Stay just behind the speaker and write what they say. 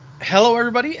Hello,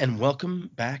 everybody, and welcome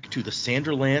back to the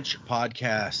Sander Lanch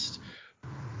podcast.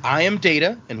 I am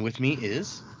Data, and with me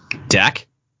is Dak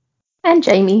and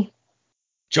Jamie.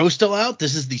 Joe's still out.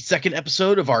 This is the second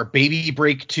episode of our Baby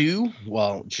Break 2.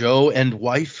 While Joe and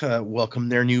wife welcome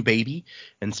their new baby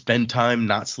and spend time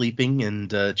not sleeping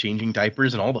and changing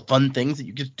diapers and all the fun things that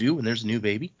you get to do when there's a new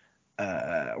baby.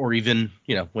 Or even,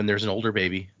 when there's an older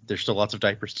baby, there's still lots of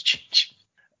diapers to change.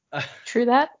 True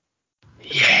that.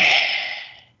 Yeah.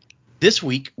 This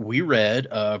week, we read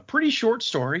a pretty short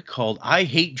story called I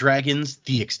Hate Dragons,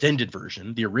 the extended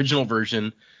version. The original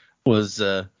version was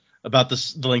about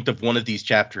the length of one of these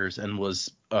chapters and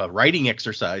was a writing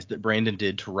exercise that Brandon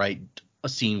did to write a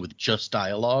scene with just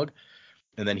dialogue.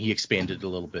 And then he expanded a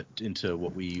little bit into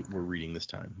what we were reading this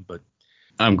time. But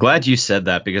I'm glad you said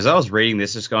that because I was reading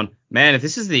this just going, man, if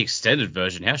this is the extended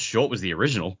version, how short was the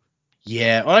original?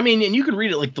 yeah, well, I mean, and you can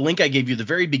read it like the link I gave you, the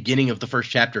very beginning of the first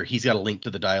chapter. He's got a link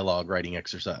to the dialogue writing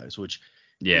exercise, which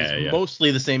is mostly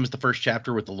the same as the first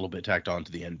chapter with a little bit tacked on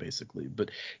to the end, basically.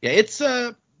 But yeah, it's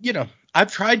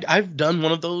I've done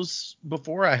one of those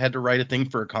before. I had to write a thing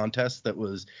for a contest that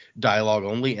was dialogue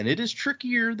only, and it is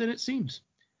trickier than it seems.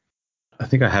 I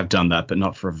think I have done that, but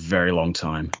not for a very long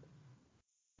time.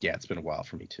 Yeah, it's been a while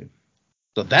for me too.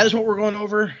 So that is what we're going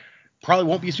over. Probably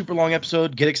won't be a super long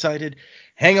episode. Get excited.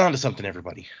 Hang on to something,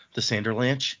 everybody. The Sander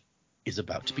Lanch is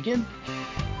about to begin.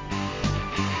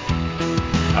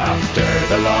 After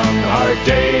the long, hard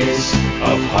days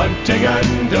of hunting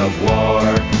and of war,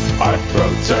 our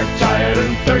throats are tired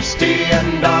and thirsty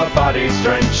and our bodies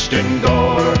drenched in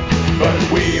gore. But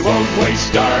we won't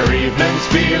waste our evenings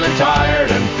feeling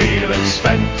tired and feeling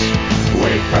spent.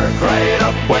 We perk right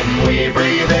up when we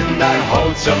breathe in that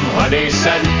wholesome honey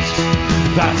scent.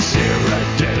 That's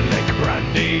iridyllic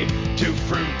brandy, too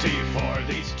fruity for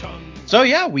these tongues. So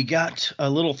yeah, we got a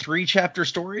little 3-chapter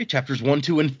story, chapters 1,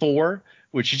 2, and 4,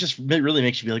 which just really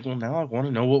makes you be like, well, now I want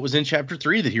to know what was in chapter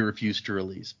 3 that he refused to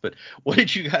release. But what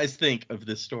did you guys think of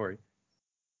this story?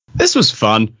 This was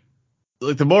fun.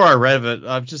 Like, the more I read of it,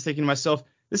 I'm just thinking to myself,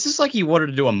 this is like he wanted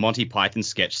to do a Monty Python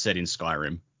sketch set in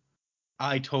Skyrim.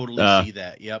 I totally see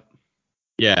that. Yep.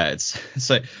 Yeah, it's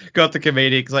like got the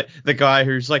comedic, like the guy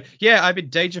who's like, yeah, I'm in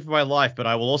danger for my life, but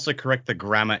I will also correct the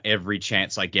grammar every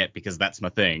chance I get because that's my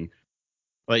thing.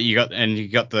 Like you got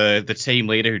the team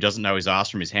leader who doesn't know his ass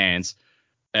from his hands,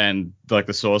 and like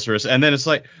the sorceress, and then it's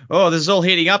like, oh, this is all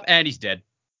heating up, and he's dead.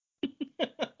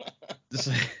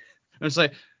 It's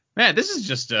like, man, this is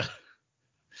just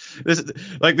this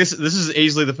is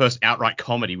easily the first outright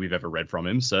comedy we've ever read from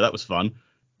him, so that was fun.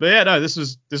 But yeah, no, this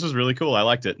was really cool. I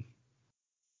liked it.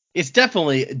 It's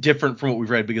definitely different from what we've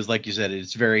read because, like you said,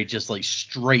 it's very just like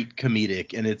straight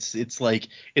comedic, and it's like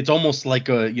it's almost like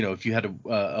if you had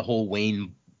a whole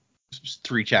Wayne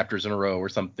 3 chapters in a row or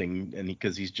something, and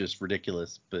because he's just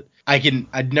ridiculous. But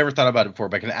I'd never thought about it before,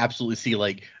 but I can absolutely see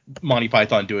like Monty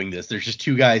Python doing this. There's just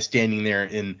two guys standing there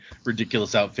in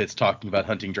ridiculous outfits talking about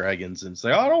hunting dragons, and it's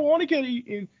like, I don't want to get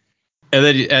eaten. And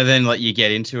then like you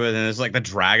get into it, and it's like the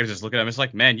dragon just looking at him. It's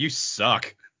like, man, you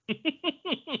suck.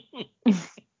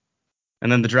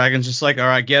 And then the dragon's just like, all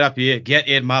right, get up here, get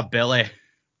in my belly.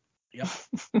 Yep.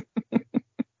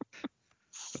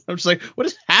 I'm just like, what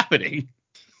is happening?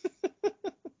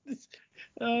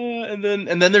 And then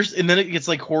it gets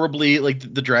like horribly,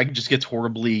 like the dragon just gets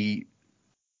horribly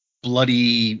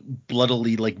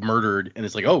bloodily like murdered, and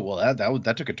it's like, oh well,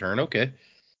 that took a turn. Okay.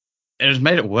 And it just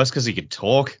made it worse because he could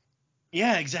talk.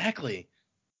 Yeah, exactly.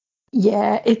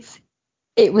 Yeah,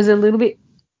 it was a little bit.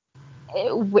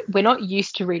 We're not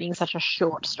used to reading such a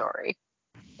short story.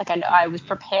 Like I was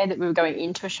prepared that we were going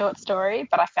into a short story,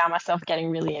 but I found myself getting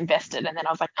really invested, and then I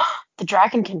was like, oh, the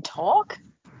dragon can talk?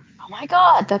 Oh my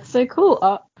god, that's so cool.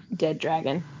 Oh, dead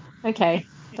dragon. Okay,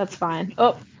 that's fine.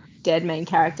 Oh, dead main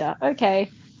character.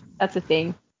 Okay, that's a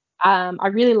thing. I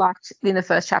really liked in the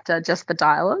first chapter just the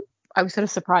dialogue. I was sort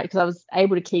of surprised because I was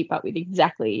able to keep up with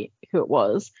exactly who it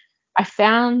was. I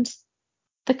found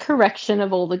the correction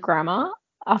of all the grammar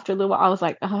after a little while. I was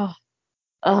like,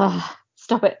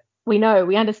 stop it. We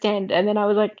understand. And then I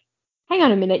was like, hang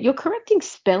on a minute, you're correcting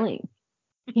spelling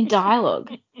in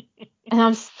dialogue. And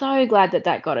I'm so glad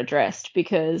that got addressed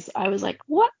because I was like,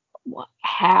 what,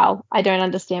 how? I don't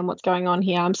understand what's going on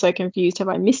here. I'm so confused. Have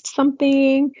I missed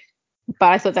something?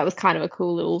 But I thought that was kind of a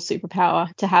cool little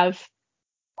superpower to have,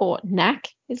 or knack,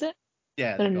 is it?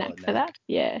 Yeah. Got a knack for that?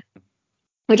 Yeah.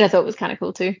 Which I thought was kind of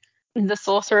cool too. The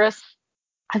sorceress,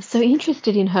 I'm so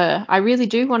interested in her. I really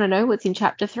do want to know what's in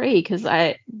chapter 3 because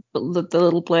the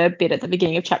little blurb bit at the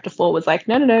beginning of chapter 4 was like,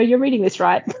 no, you're reading this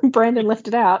right. Brandon left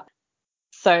it out.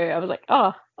 So I was like,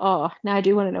 oh, now I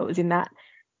do want to know what was in that.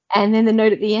 And then the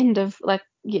note at the end of like,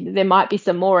 there might be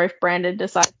some more if Brandon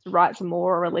decides to write some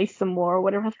more or release some more or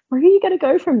whatever. Where are you going to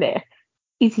go from there?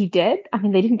 Is he dead? I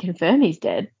mean, they didn't confirm he's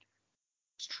dead.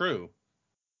 It's true.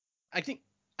 I think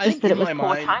Just that in it was my poor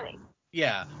mind, timing.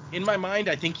 yeah, in my mind,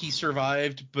 I think he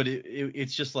survived, but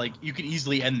it's just like you could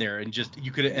easily end there and just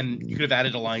you could have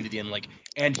added a line to the end like,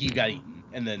 and he got eaten,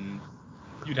 and then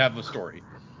you'd have a story.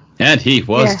 And he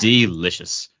was Yeah.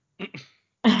 delicious.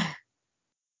 But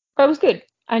it was good.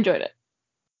 I enjoyed it.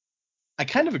 I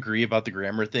kind of agree about the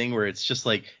grammar thing where it's just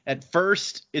like at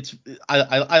first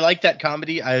I like that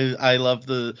comedy. I love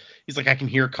he's like I can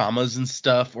hear commas and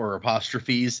stuff or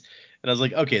apostrophes and I was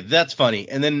like okay that's funny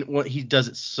and then what he does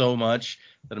it so much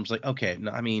that I'm just like okay no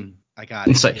I mean I got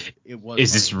it. It's like, It was is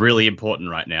funny. this really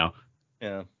important right now?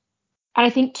 Yeah. And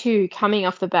I think too, coming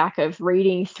off the back of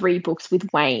reading 3 books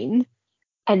with Wayne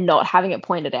and not having it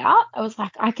pointed out, I was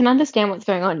like, I can understand what's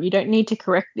going on. You don't need to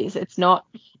correct this.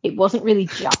 It wasn't really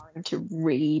jarring to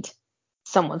read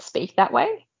someone speak that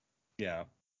way. Yeah.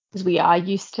 Because we are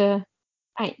used to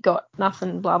ain't got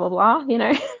nothing, blah, blah, blah,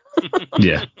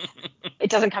 Yeah.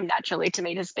 It doesn't come naturally to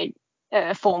me to speak,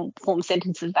 form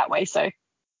sentences that way. So,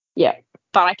 yeah,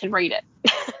 but I can read it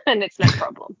and it's no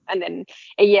problem. And then,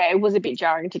 yeah, it was a bit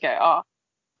jarring to go, oh,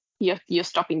 you're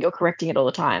stopping, you're correcting it all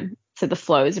the time. So the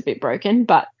flow is a bit broken,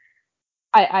 but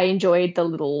I enjoyed the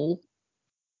little,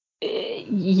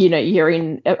 you're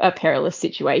in a perilous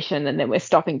situation and then we're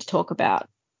stopping to talk about,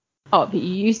 oh, but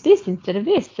you used this instead of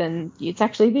this and it's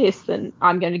actually this and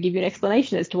I'm going to give you an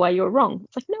explanation as to why you're wrong.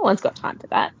 It's like, no one's got time for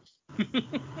that.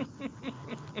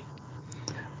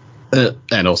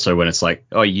 And also when it's like,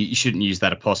 oh, you shouldn't use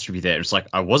that apostrophe there. It's like,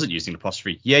 I wasn't using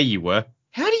apostrophe. Yeah, you were.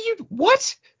 How do you,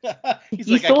 what? He's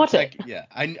You like thought it. yeah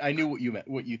I knew what you meant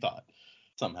what you thought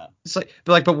somehow. It's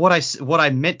like, but what I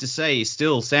meant to say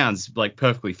still sounds like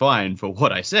perfectly fine for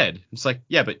what I said. It's like,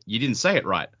 yeah, but you didn't say it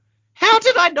right. How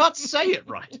did I not say it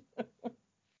right?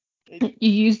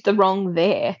 You used the wrong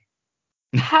there.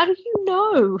 How do you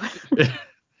know?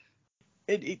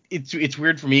 It's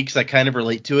weird for me because I kind of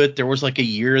relate to it. There was like a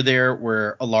year there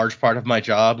where a large part of my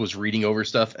job was reading over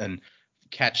stuff and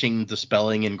catching the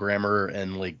spelling and grammar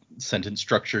and like sentence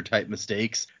structure type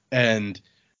mistakes. And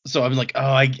so I'm like,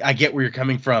 oh, I get where you're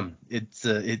coming from.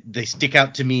 They stick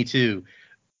out to me too.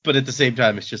 But at the same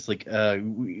time, it's just like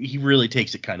he really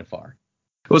takes it kind of far.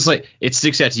 Well, it's like it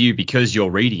sticks out to you because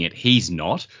you're reading it. He's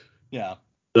not. Yeah.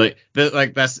 Like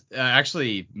that's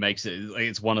actually makes it like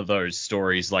it's one of those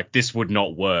stories like this would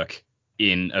not work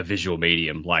in a visual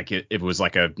medium. Like if it was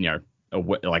like a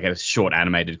like a short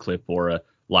animated clip or a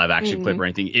live action clip or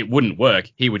anything, it wouldn't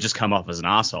work. He would just come off as an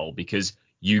asshole because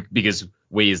we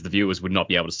as the viewers would not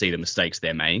be able to see the mistakes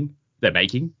they're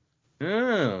making.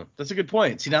 Oh, that's a good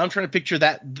point. See, now I'm trying to picture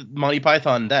that Monty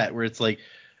Python where it's like,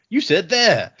 you said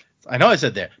there. I know I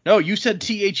said there. No, you said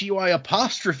THEY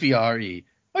apostrophe RE.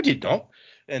 I did not.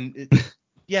 And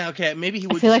yeah, okay, maybe he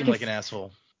would feel seem like like an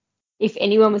asshole. If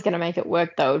anyone was going to make it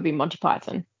work, though, it would be Monty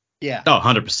Python. Yeah. Oh,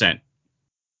 100%.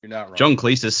 You're not wrong. John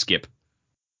Cleese is Skip.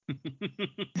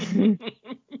 He's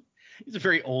a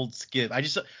very old Skip.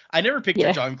 I never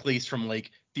pictured John Cleese from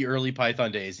like the early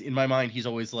Python days. In my mind, he's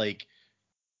always like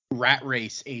Rat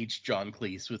Race aged John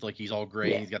Cleese with like he's all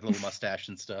gray and he's got the little mustache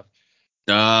and stuff.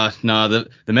 No, the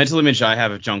mental image I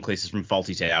have of John Cleese is from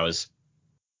Fawlty Towers.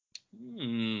 I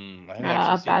haven't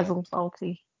actually seen Basil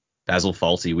Fawlty. Basil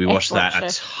Fawlty. We watched that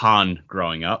a ton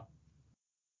growing up.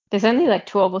 There's only like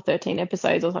 12 or 13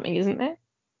 episodes or something, isn't there?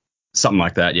 Something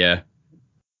like that, yeah.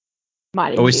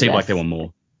 Might always seemed like there were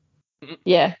more.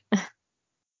 Yeah.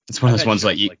 It's one of those ones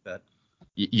like that.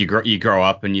 You grow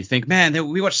up and you think, man,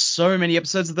 we watched so many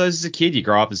episodes of those as a kid. You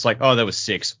grow up, it's like, oh, there was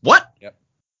 6. What? Yep.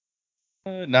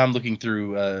 Now I'm looking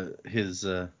through his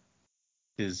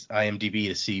IMDb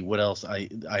to see what else I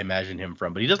imagine him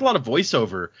from. But he does a lot of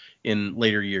voiceover in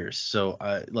later years. So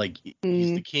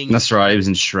he's the king. That's right. He was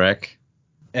in Shrek.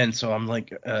 And so I'm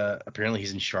like, apparently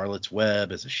he's in Charlotte's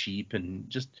Web as a sheep and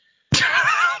just.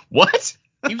 What?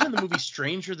 He was in the movie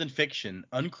Stranger Than Fiction,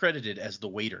 uncredited as the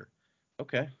waiter.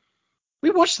 Okay. We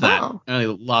watched that only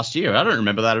last year. I don't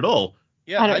remember that at all.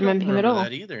 Yeah, I don't remember him at all.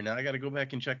 That either. Now I got to go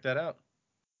back and check that out.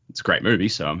 It's a great movie,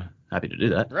 so I'm happy to do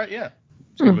that. Right, yeah.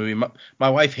 It's a good movie. My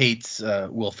wife hates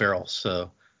Will Ferrell,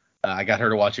 so I got her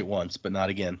to watch it once, but not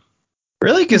again.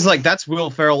 Really? Because like that's Will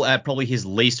Ferrell at probably his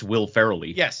least Will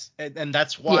Ferrell-y. Yes, and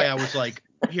that's why I was like,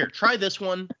 here, try this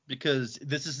one, because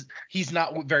he's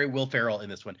not very Will Ferrell in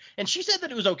this one. And she said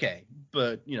that it was okay,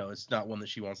 but it's not one that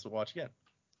she wants to watch again.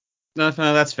 No,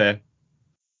 that's fair.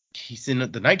 He's in the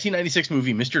 1996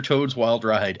 movie Mr. Toad's Wild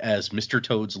Ride as Mr.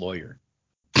 Toad's lawyer.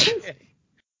 Okay.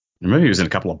 Remember he was in a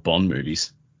couple of Bond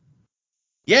movies.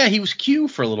 Yeah, he was Q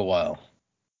for a little while.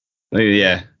 Oh,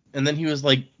 yeah. And then he was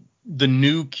like the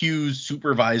new Q's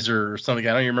supervisor or something.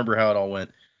 I don't even remember how it all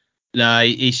went. No,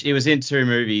 he was in 2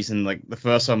 movies, and like the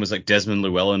first one was like Desmond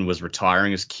Llewellyn was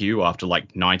retiring as Q after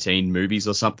like 19 movies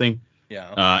or something.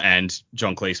 Yeah. And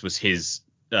John Cleese was his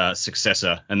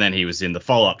successor, and then he was in the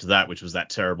follow-up to that, which was that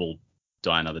terrible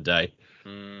Die Another Day.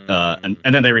 And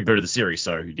then they rebooted the series,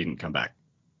 so he didn't come back.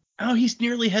 Oh, he's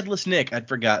nearly Headless Nick. I'd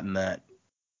forgotten that.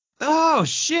 Oh,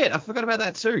 shit. I forgot about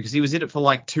that, too, because he was in it for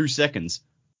like 2 seconds.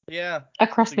 Yeah.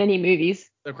 Across many movies.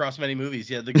 Across many movies,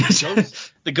 yeah.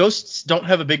 The ghosts don't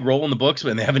have a big role in the books,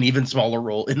 but they have an even smaller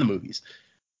role in the movies.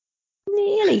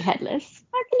 Nearly headless.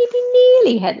 How can you be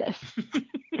nearly headless?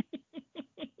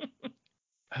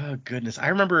 Oh, goodness. I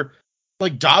remember,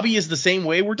 like, Dobby is the same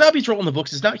way, where Dobby's role in the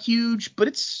books is not huge, but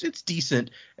it's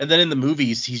decent. And then in the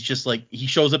movies, he's just, like, he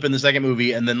shows up in the second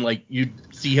movie, and then, like, you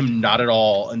see him not at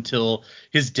all until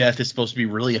his death is supposed to be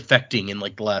really affecting in,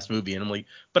 like, the last movie. And I'm like,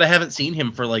 but I haven't seen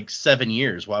him for, like, 7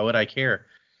 years. Why would I care?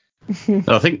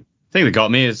 I think that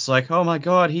got me is like, oh my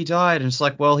god, he died. And it's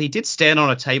like, well, he did stand on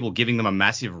a table giving them a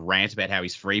massive rant about how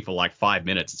he's free for like 5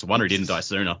 minutes. It's a wonder he didn't die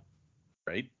sooner.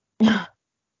 Right? I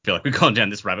feel like we've gone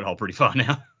down this rabbit hole pretty far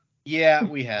now. Yeah,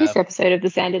 we have. This episode of the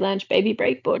Sandy Lounge Baby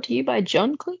Break brought to you by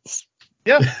John Cleese.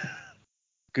 Yeah.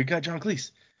 Good guy, John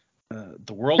Cleese.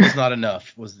 The World Is Not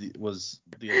Enough was the other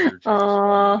James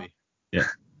Bond movie. Yeah.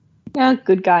 Yeah,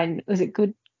 good guy. Was it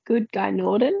good guy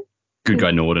Norden? Good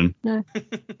guy Norden. No.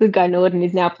 Good guy Norden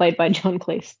is now played by John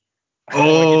Cleese. I can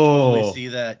totally see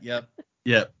that. Yep.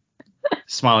 Yep.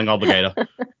 Smiling obligator.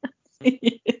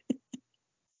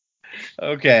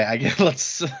 Okay, I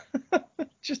guess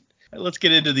let's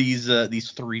get into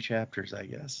these 3 chapters, I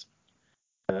guess.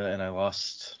 And I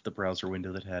lost the browser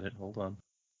window that had it. Hold on.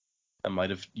 I might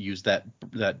have used that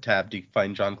tab to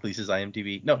find John Cleese's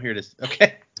IMDb. No, here it is.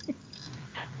 Okay.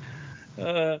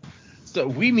 So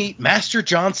we meet Master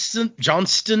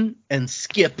Johnston and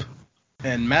Skip.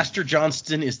 And Master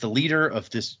Johnston is the leader of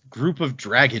this group of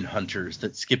dragon hunters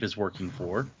that Skip is working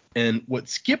for. And what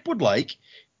Skip would like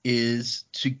is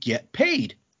to get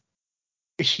paid.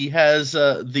 He has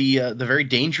the very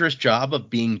dangerous job of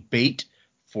being bait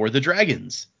for the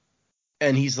dragons.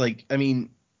 And he's like, I mean,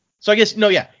 so I guess, no,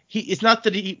 yeah. It's not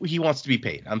that he wants to be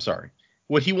paid. I'm sorry.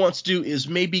 What he wants to do is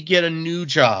maybe get a new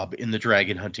job in the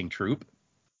dragon hunting troop.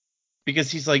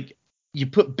 Because he's like, you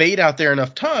put bait out there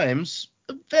enough times,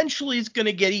 eventually it's going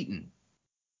to get eaten.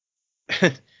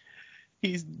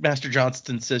 Master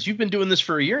Johnston says, you've been doing this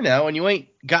for a year now, and you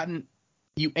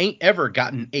ain't ever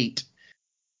gotten 8.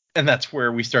 And that's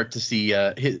where we start to see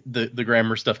the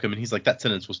grammar stuff come in. He's like, that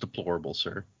sentence was deplorable,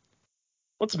 sir.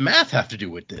 What's math have to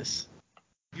do with this?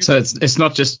 So it's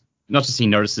not just he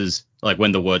notices like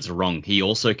when the words are wrong. He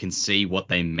also can see what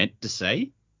they meant to say.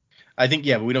 I think,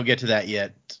 yeah, but we don't get to that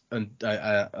yet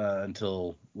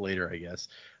until later, I guess.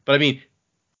 But I mean,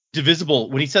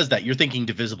 divisible. When he says that, you're thinking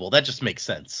divisible. That just makes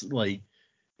sense. Like,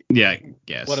 yeah, I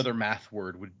guess. What other math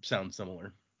word would sound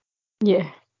similar? Yeah.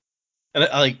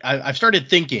 And I've started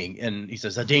thinking, and he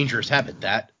says, a dangerous habit.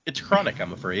 That it's chronic,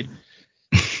 I'm afraid.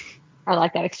 I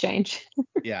like that exchange.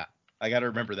 Yeah, I got to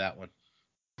remember that one.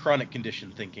 Chronic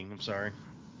condition thinking. I'm sorry.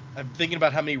 I'm thinking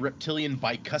about how many reptilian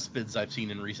bicuspids I've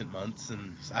seen in recent months,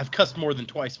 and I've cussed more than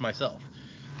twice myself.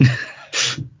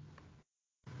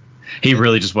 He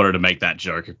really just wanted to make that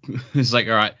joke. It's like,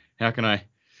 all right, how can I?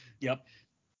 Yep.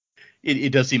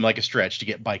 It does seem like a stretch to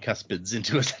get bicuspids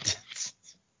into a sentence.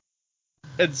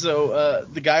 And so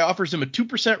the guy offers him a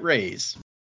 2% raise.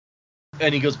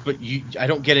 And he goes, but I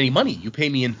don't get any money. You pay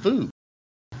me in food.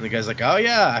 And the guy's like, oh,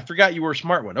 yeah, I forgot you were a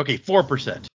smart one. Okay,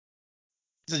 4%.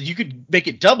 He says, you could make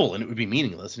it double and it would be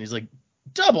meaningless. And he's like,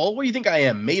 double? What do you think I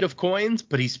am, made of coins?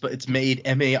 But it's made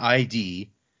M-A-I-D.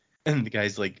 And the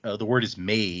guy's like, the word is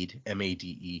made,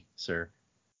 M-A-D-E, sir.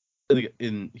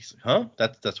 And he's like, huh?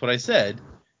 That's what I said.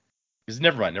 He says,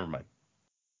 never mind.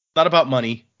 Not about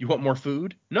money. You want more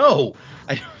food? No.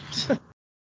 I don't.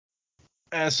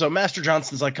 So Master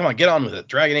Johnson's like, come on, get on with it.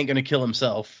 Dragon ain't going to kill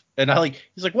himself. And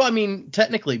he's like, well, I mean,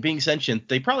 technically, being sentient,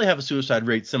 they probably have a suicide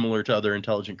rate similar to other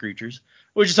intelligent creatures,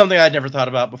 which is something I'd never thought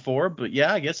about before. But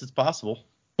yeah, I guess it's possible.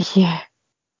 Yeah.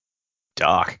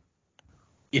 Dark.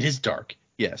 It is dark,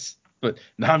 yes. But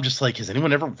now I'm just like, has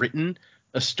anyone ever written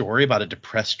a story about a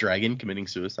depressed dragon committing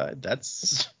suicide?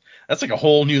 That's like a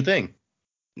whole new thing.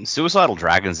 Suicidal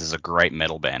Dragons is a great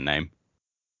metal band name.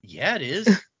 Yeah, it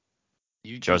is.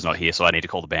 Joe's not here, so I need to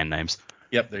call the band names.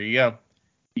 Yep, there you go.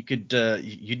 You could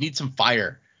you'd need some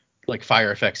fire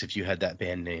effects if you had that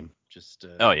band name. Just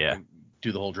oh yeah,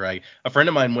 do the whole drag. A friend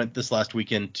of mine went this last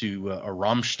weekend to a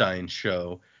Rammstein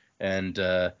show, and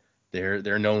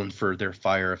They're known for their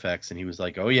fire effects. And he was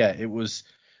like, oh yeah, it was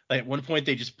like at one point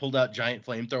they just pulled out giant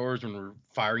flamethrowers and were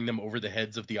firing them over the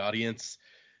heads of the audience.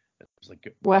 I was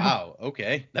like, Wow. wow,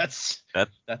 okay, that's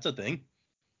a thing.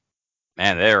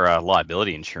 Man, their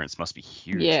liability insurance must be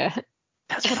huge. Yeah.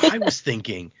 That's what I was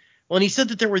thinking. Well, and he said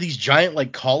that there were these giant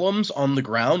like columns on the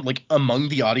ground, like among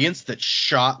the audience, that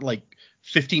shot like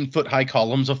 15-foot high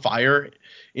columns of fire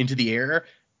into the air.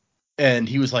 And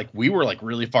he was like, we were like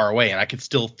really far away, and I could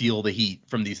still feel the heat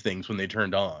from these things when they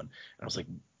turned on. And I was like,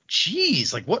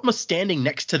 geez, like what must standing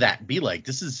next to that be like?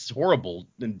 This is horrible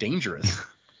and dangerous.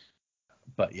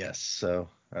 But yes, so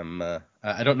I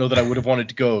don't know that I would have wanted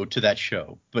to go to that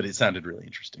show, but it sounded really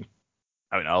interesting.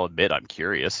 I mean, I'll admit I'm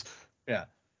curious. Yeah.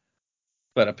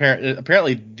 But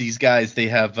apparently these guys, they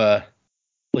have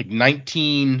like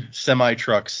 19 semi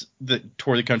trucks that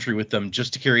tour the country with them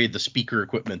just to carry the speaker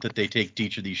equipment that they take to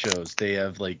each of these shows. They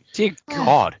have like Dear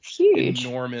God. Huge.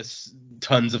 enormous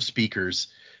tons of speakers.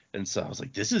 And so I was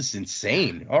like, this is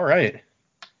insane. All right.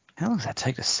 How long does that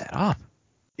take to set up?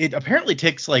 It apparently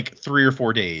takes like 3 or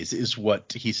 4 days is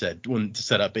what he said when to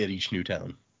set up at each new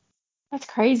town. That's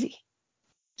crazy.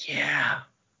 Yeah.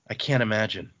 I can't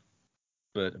imagine.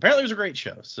 But apparently it was a great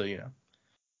show. So, you know.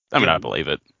 I mean, Yeah. I believe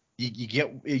it.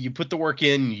 You put the work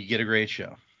in, you get a great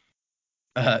show.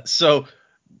 So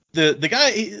the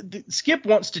guy Skip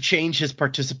wants to change his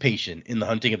participation in the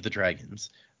hunting of the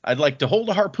dragons. I'd like to hold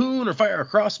a harpoon or fire a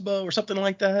crossbow or something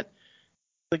like that.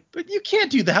 Like, but you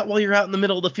can't do that while you're out in the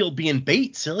middle of the field being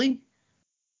bait, silly.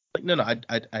 Like, no,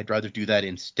 I'd rather do that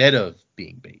instead of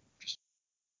being bait.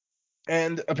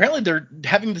 And apparently they're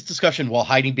having this discussion while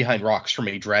hiding behind rocks from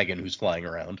a dragon who's flying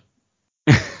around.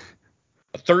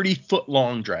 A 30-foot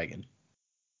long dragon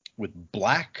with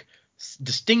black,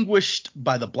 distinguished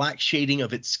by the black shading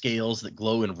of its scales that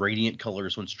glow in radiant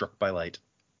colors when struck by light.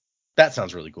 That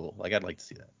sounds really cool. Like, I'd like to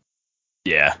see that.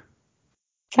 Yeah.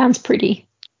 Sounds pretty.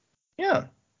 Yeah.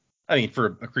 I mean,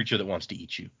 for a creature that wants to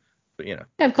eat you. But, you know.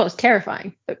 Of course,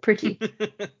 terrifying, but pretty.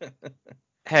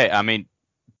 Hey, I mean,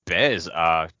 bears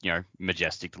are,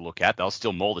 majestic to look at. They'll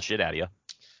still maul the shit out of you.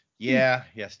 Yeah,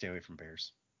 stay away from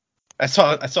bears. I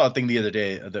saw a thing the other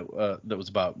day that was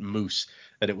about moose,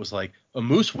 that it was like, a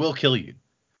moose will kill you.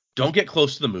 Don't get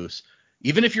close to the moose.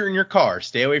 Even if you're in your car,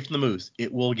 stay away from the moose.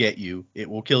 It will get you. It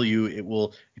will kill you. It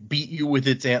will beat you with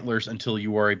its antlers until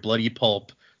you are a bloody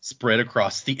pulp spread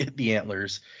across the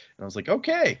antlers. And I was like,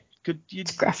 okay, good.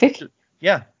 It's graphic.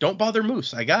 Yeah, don't bother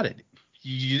moose. I got it.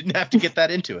 You didn't have to get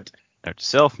that into it. Note to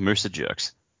self, moose are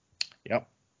jerks. Yep.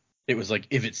 It was like,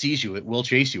 if it sees you, it will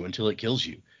chase you until it kills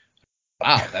you.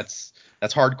 Wow, that's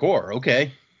hardcore.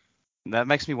 Okay. That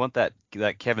makes me want that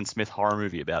Kevin Smith horror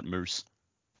movie about moose.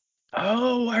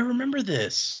 Oh, I remember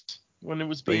this when it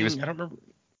was But being. I don't remember.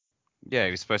 Yeah,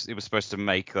 it was supposed to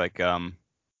make like Moose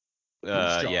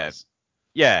Jaws.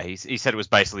 Yeah, he said it was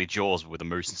basically Jaws with a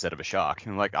moose instead of a shark.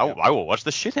 And I'm like, Yeah. I will watch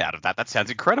the shit out of that. That sounds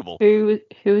incredible. Who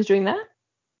was doing that?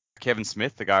 Kevin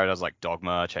Smith, the guy who does like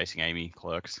Dogma, Chasing Amy,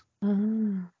 Clerks.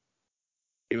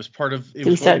 It was going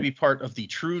to be part of the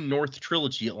True North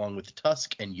trilogy along with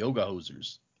Tusk and Yoga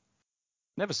Hosers.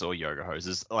 Never saw Yoga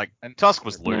Hoses. Like, Tusk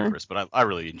was ludicrous, but I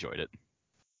really enjoyed it.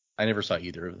 I never saw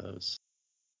either of those.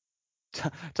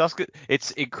 Tusk,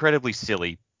 it's incredibly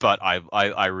silly, but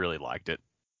I really liked it.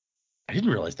 I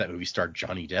didn't realize that movie starred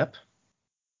Johnny Depp.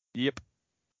 Yep.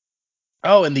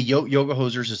 Oh, and the Yoga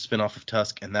Hosers is a spinoff of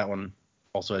Tusk, and that one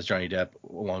also has Johnny Depp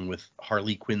along with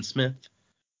Harley Quinn Smith.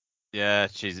 Yeah,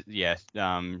 she's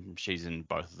in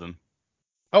both of them.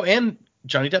 Oh, and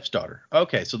Johnny Depp's daughter.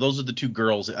 Okay, so those are the two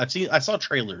girls. I saw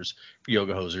trailers for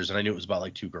Yoga Hosers, and I knew it was about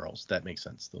like two girls. That makes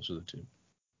sense. Those are the two.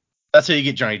 That's how you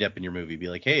get Johnny Depp in your movie. Be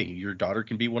like, hey, your daughter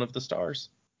can be one of the stars.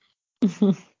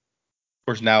 Of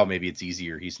course, now maybe it's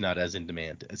easier. He's not as in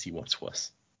demand as he once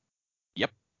was.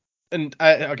 Yep. And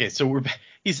so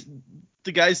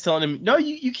the guy's telling him, no,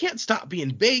 you can't stop being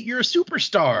bait. You're a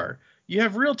superstar. You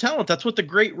have real talent. That's what the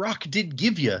Great Rock did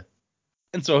give you.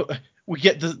 And so we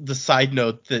get the side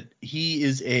note that he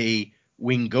is a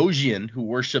Wingosian who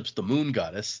worships the moon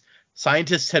goddess.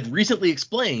 Scientists had recently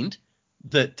explained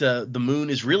that the moon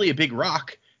is really a big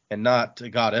rock and not a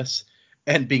goddess.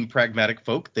 And being pragmatic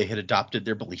folk, they had adopted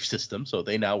their belief system, so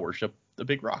they now worship the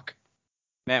big rock.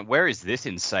 Man, where is this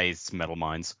in Say's Metal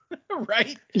Minds?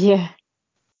 Right? Yeah.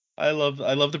 I love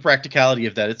the practicality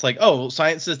of that. It's like, oh,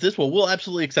 science says this. Well, we'll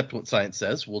absolutely accept what science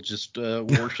says. We'll just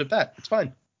worship that. It's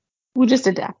fine. We'll just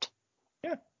adapt.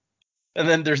 Yeah. And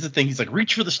then there's the thing. He's like,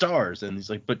 reach for the stars. And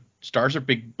he's like, but stars are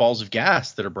big balls of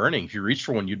gas that are burning. If you reach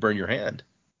for one, you'd burn your hand.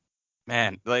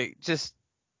 Man, like, just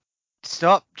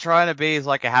stop trying to be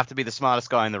like I have to be the smartest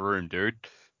guy in the room, dude.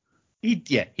 He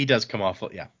does come off.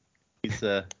 Yeah. He's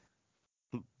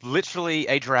Literally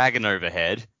a dragon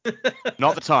overhead.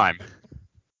 Not the time.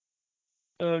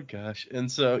 oh gosh.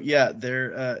 And so yeah,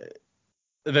 they're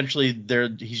eventually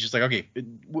he's just like, okay,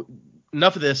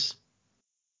 enough of this.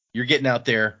 You're getting out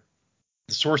there.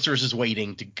 The sorceress is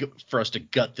waiting for us to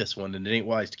gut this one, and it ain't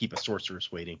wise to keep a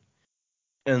sorceress waiting.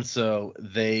 And so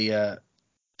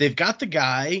they've got the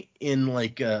guy in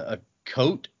like a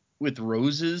coat with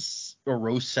roses or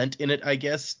rose scent in it, I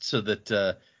guess, so that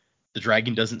the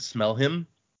dragon doesn't smell him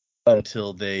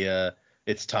until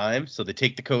it's time. So they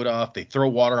take the coat off, they throw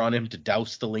water on him to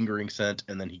douse the lingering scent,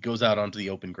 and then he goes out onto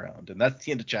the open ground. And that's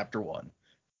the end of chapter 1,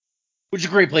 which is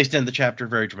a great place to end the chapter.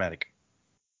 Very dramatic.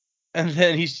 And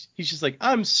then he's just like,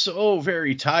 I'm so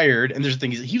very tired. And there's the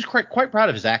thing, he was quite proud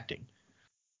of his acting.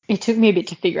 It took me a bit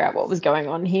to figure out what was going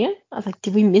on here. I was like,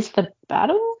 did we miss the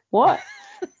battle? What?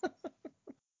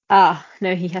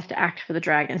 No, he has to act for the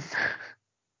dragon.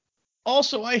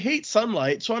 Also, I hate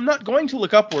sunlight, so I'm not going to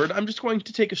look upward. I'm just going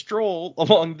to take a stroll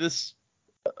along this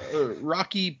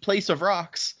rocky place of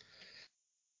rocks.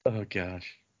 Oh,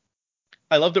 gosh.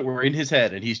 I love that we're in his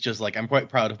head, and he's just like, I'm quite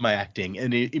proud of my acting,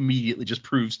 and it immediately just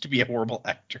proves to be a horrible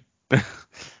actor.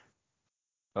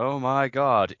 Oh my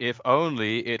god, if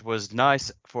only it was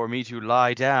nice for me to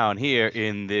lie down here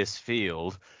in this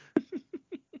field.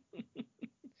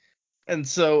 And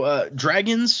so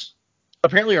dragons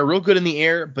apparently are real good in the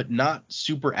air, but not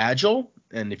super agile.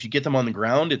 And if you get them on the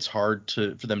ground, it's hard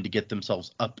for them to get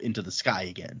themselves up into the sky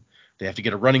again. They have to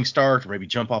get a running start or maybe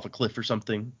jump off a cliff or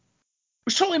something,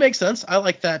 which totally makes sense. I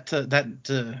like that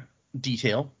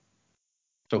detail.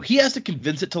 So he has to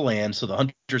convince it to land so the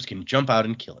hunters can jump out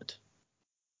and kill it.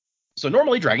 So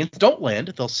normally dragons don't land.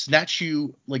 They'll snatch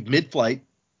you like mid-flight,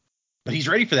 but he's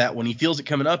ready for that. When he feels it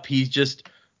coming up, he just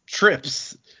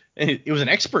trips. And it was an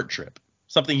expert trip,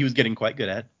 something he was getting quite good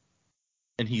at.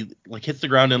 And he like hits the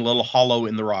ground in a little hollow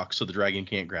in the rock so the dragon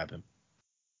can't grab him.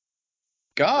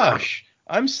 Gosh,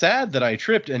 I'm sad that I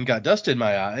tripped and got dust in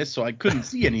my eyes so I couldn't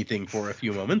see anything for a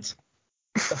few moments.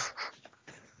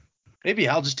 Maybe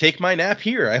I'll just take my nap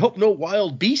here. I hope no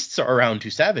wild beasts are around to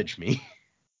savage me.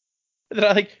 And then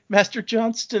I like, Master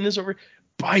Johnston is over.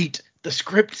 Bite. The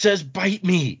script says bite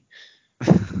me.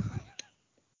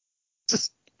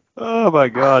 Just, oh my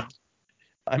god.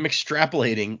 I'm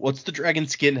extrapolating. What's the dragon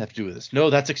skin have to do with this? No,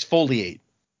 that's exfoliate.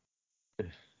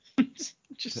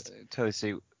 Just totally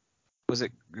see. Was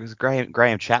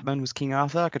Graham Chapman was King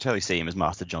Arthur? I could totally see him as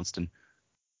Master Johnston.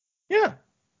 yeah.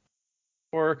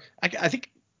 Or I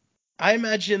think I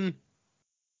imagine,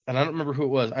 and I don't remember who it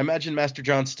was. I imagine Master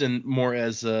Johnston more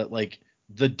as like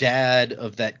the dad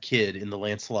of that kid in the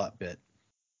Lancelot bit.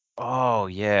 Oh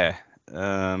yeah.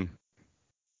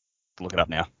 Look it up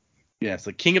now. Yeah, it's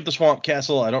like King of the Swamp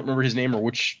Castle. I don't remember his name or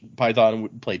which Python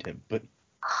played him, but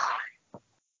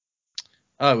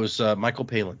it was Michael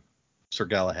Palin. Sir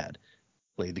Galahad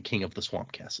played the King of the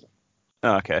Swamp Castle.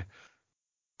 Oh, okay.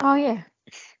 Oh, yeah.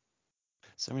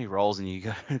 So many roles, and you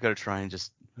got to try and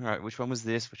just, all right, which one was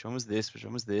this? Which one was this? Which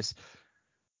one was this?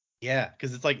 Yeah,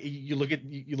 because it's like you look at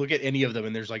any of them,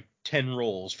 and there's like 10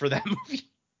 roles for that movie.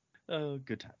 Oh,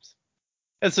 good times.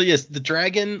 And so yes, the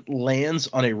dragon lands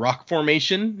on a rock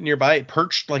formation nearby,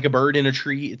 perched like a bird in a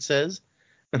tree. It says,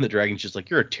 and the dragon's just like,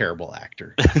 "You're a terrible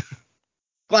actor."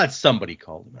 Glad somebody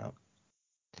called him out.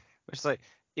 It's like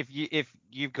if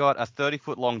you've got a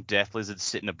 30-foot long death lizard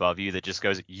sitting above you that just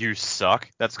goes, "You suck."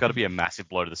 That's got to be a massive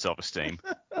blow to the self-esteem.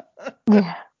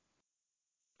 Yeah.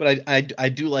 But I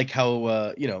do like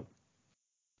how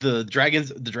the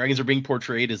dragons are being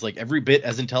portrayed as like every bit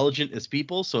as intelligent as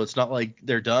people, so it's not like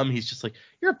they're dumb. He's just like,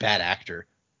 "You're a bad actor."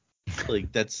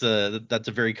 Like that's a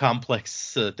very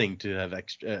complex thing to have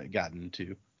gotten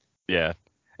to. Yeah,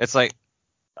 it's like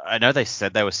I know they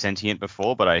said they were sentient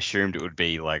before, but I assumed it would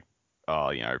be like,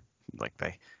 oh, like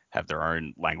they have their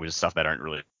own language and stuff. They don't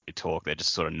really talk. They're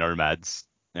just sort of nomads,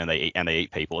 and they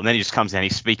eat people. And then he just comes in,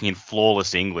 he's speaking in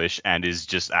flawless English, and is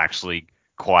just actually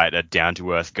quite a down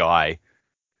to earth guy.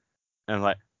 And I'm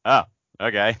like, oh,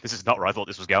 okay, this is not where I thought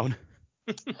this was going.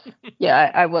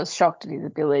 Yeah, I was shocked at his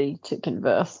ability to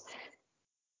converse.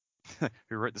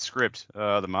 Who wrote the script?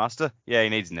 The master? Yeah, he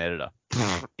needs an editor.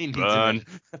 He needs Burn.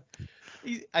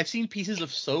 I've seen pieces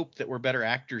of soap that were better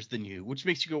actors than you, which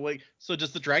makes you go like, so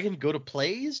does the dragon go to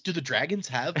plays? Do the dragons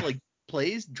have like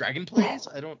plays, dragon plays?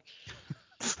 I don't.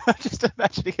 Just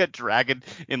imagining a dragon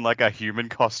in like a human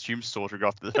costume sauntering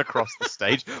across the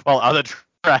stage while other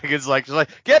dragons just like,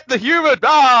 get the human!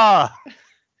 Ah!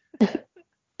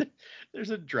 There's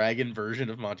a dragon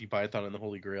version of Monty Python and the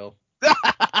Holy Grail.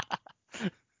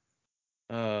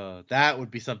 That would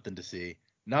be something to see.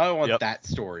 Now I want Yep. that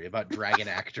story about dragon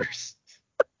actors.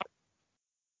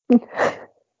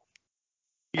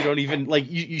 You don't even like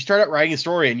you start out writing a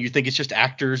story and you think it's just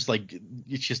actors, like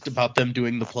it's just about them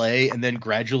doing the play, and then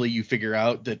gradually you figure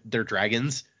out that they're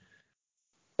dragons.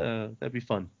 That'd be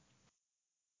fun.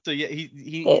 So yeah,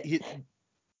 he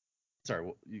sorry,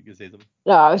 what, you gonna say something?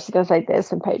 No, I was just gonna say there's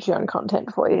some Patreon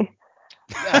content for you.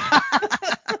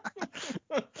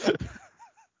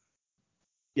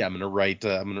 Yeah, I'm gonna write.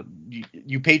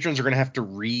 You patrons are gonna have to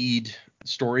read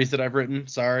stories that I've written.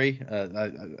 Sorry,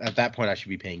 at that point I should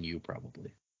be paying you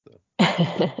probably. So.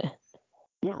 I'm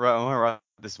gonna write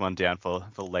this one down for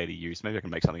later use. Maybe I can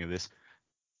make something of this.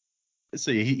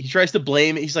 So he tries to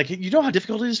blame. He's like, you know how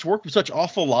difficult it is to work with such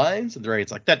awful lines, and the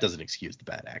writer's like, that doesn't excuse the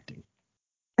bad acting.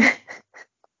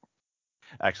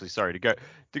 Actually, sorry to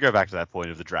go back to that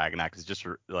point of the dragon act. Is just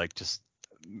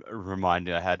a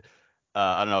reminder I had.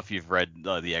 I don't know if you've read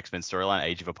the X-Men storyline,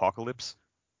 Age of Apocalypse.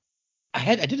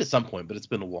 I did at some point, but it's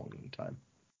been a long time.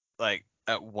 Like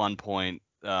at one point,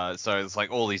 so it's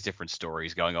like all these different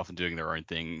stories going off and doing their own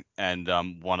thing, and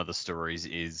one of the stories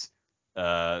is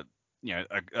a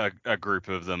group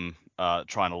of them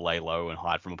trying to lay low and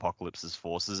hide from Apocalypse's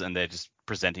forces, and they're just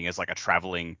presenting as like a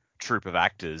traveling troupe of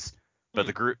actors. But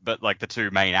the two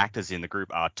main actors in the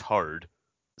group are Toad,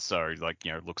 so like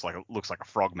looks like a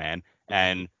frogman,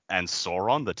 and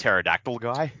Sauron, the pterodactyl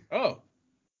guy. Oh.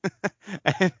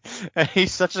 and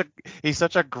he's such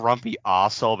a grumpy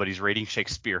arsehole, but he's reading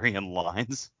Shakespearean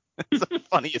lines. It's the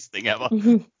funniest thing ever.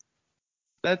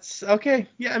 That's okay.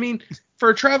 Yeah, I mean, for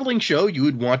a traveling show, you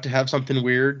would want to have something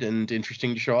weird and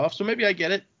interesting to show off. So maybe I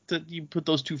get it that you put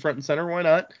those two front and center. Why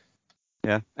not?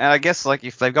 Yeah, and I guess like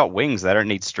if they've got wings, they don't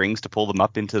need strings to pull them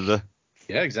up into the.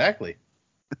 Yeah, exactly.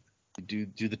 do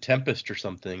the Tempest or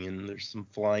something, and there's some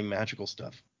flying magical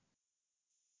stuff.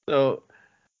 So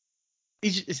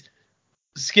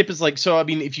Skip is like, so I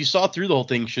mean, if you saw through the whole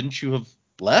thing, shouldn't you have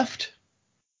left?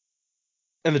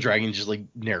 And the dragon just like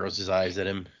narrows his eyes at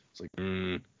him. It's like,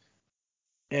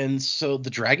 And so the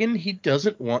dragon, he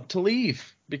doesn't want to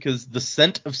leave because the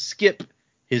scent of Skip,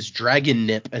 his dragon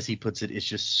nip, as he puts it, is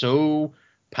just so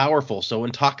powerful, so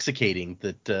intoxicating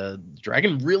that the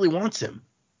dragon really wants him.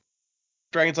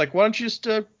 Dragon's like, why don't you just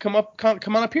come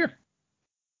on up here?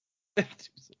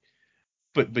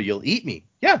 but you'll eat me.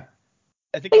 Yeah.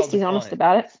 I think At least I'll be he's honest fine.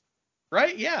 about it.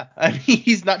 Right? Yeah. I mean,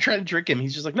 he's not trying to trick him.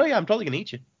 He's just like, no, yeah, I'm totally gonna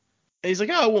eat you. And he's like,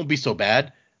 oh, it won't be so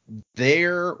bad.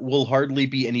 There will hardly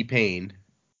be any pain.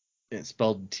 It's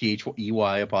spelled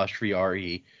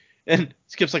THEY''RE. And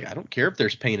Skip's like, I don't care if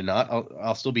there's pain or not.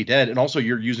 I'll still be dead. And also,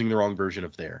 you're using the wrong version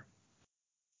of there.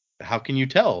 How can you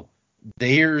tell?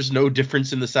 There's no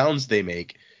difference in the sounds they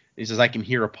make. He says, I can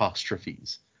hear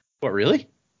apostrophes. What, really?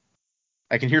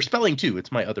 I can hear spelling too.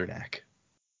 It's my other knack.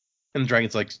 And the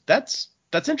dragon's like, that's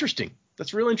interesting.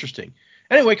 That's real interesting.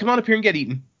 Anyway, come on up here and get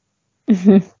eaten.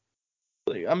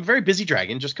 Like, I'm a very busy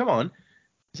dragon. Just come on.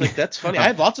 He's like, that's funny. I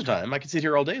have lots of time. I can sit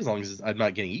here all day as long as I'm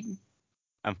not getting eaten.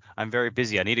 I'm very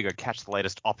busy. I need to go catch the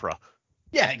latest opera.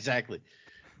 Yeah, exactly.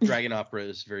 Dragon opera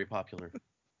is very popular.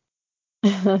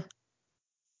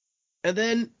 And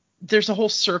then there's a whole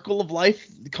circle of life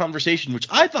conversation, which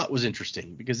I thought was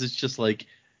interesting because it's just like,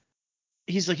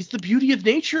 he's like, it's the beauty of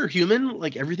nature, human.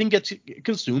 Like, everything gets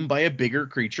consumed by a bigger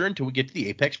creature until we get to the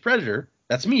apex predator.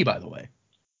 That's me, by the way.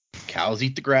 Cows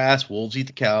eat the grass, wolves eat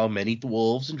the cow, men eat the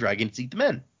wolves, and dragons eat the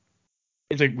men.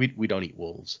 It's like, we don't eat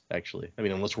wolves, actually. I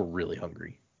mean, unless we're really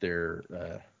hungry. They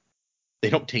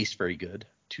don't taste very good.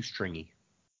 Too stringy.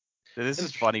 This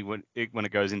is funny when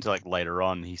it goes into like later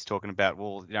on. He's talking about,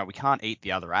 well, we can't eat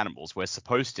the other animals. We're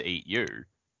supposed to eat you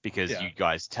because you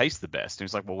guys taste the best. And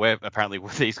he's like, well,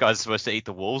 these guys are supposed to eat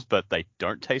the wolves, but they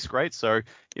don't taste great. So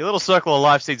your little circle of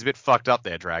life seems a bit fucked up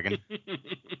there, dragon.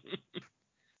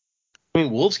 I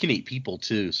mean, wolves can eat people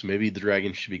too, so maybe the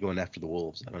dragon should be going after the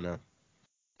wolves. I don't know.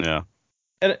 Yeah.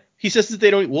 And he says that they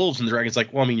don't eat wolves, and the dragon's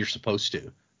like, well, I mean, you're supposed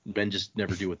to. Men just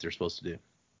never do what they're supposed to do.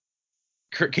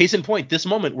 Case in point, this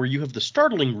moment where you have the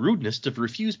startling rudeness to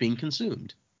refuse being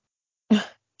consumed.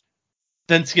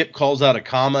 Then Skip calls out a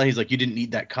comma. He's like, you didn't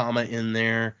need that comma in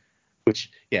there.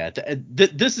 Which, yeah,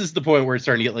 this is the point where it's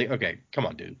starting to get like, okay, come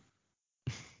on, dude.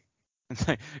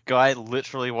 Guy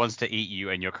literally wants to eat you,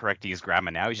 and you're correcting his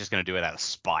grammar now. He's just going to do it out of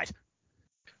spite.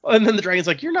 And then the dragon's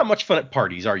like, you're not much fun at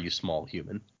parties, are you, small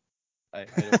human? I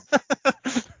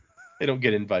don't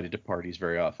get invited to parties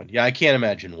very often. Yeah, I can't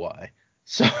imagine why.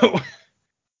 So...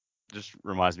 Just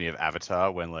reminds me of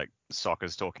Avatar when like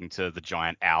Sokka's talking to the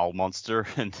giant owl monster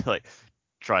and like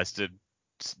tries to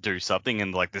do something,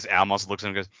 and like this owl monster looks at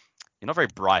him and goes, "You're not very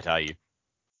bright, are you?"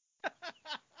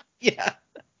 Yeah,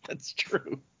 that's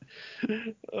true.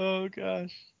 Oh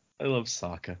gosh, I love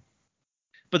Sokka.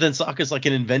 But then Sokka's like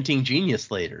an inventing genius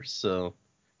later, so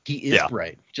he is Yeah.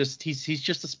 bright. He's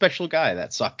just a special guy,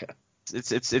 that Sokka.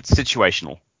 It's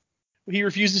situational. He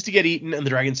refuses to get eaten, and the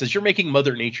dragon says, "You're making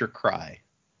Mother Nature cry."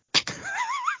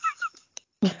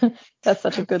 That's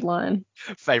such a good line.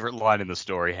 Favorite line in the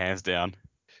story, hands down.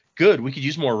 Good, we could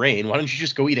use more rain. Why don't you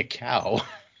just go eat a cow?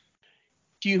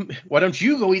 Why don't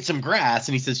you go eat some grass?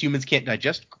 And he says humans can't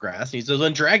digest grass. And he says,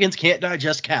 and dragons can't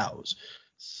digest cows.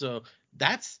 So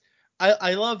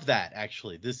I love that,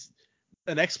 actually.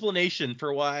 An explanation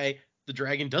for why the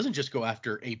dragon doesn't just go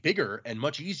after a bigger and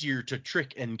much easier to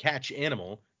trick and catch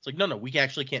animal. It's like, no, we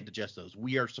actually can't digest those.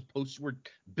 We're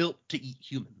built to eat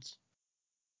humans.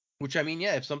 Which, I mean,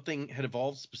 yeah, if something had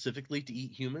evolved specifically to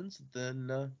eat humans,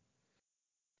 then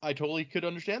I totally could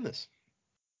understand this.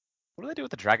 What do they do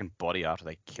with the dragon body after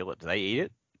they kill it? Do they eat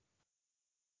it?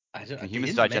 Can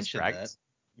humans digest dragons?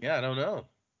 That. Yeah, I don't know.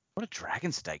 What does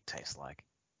dragon steak taste like?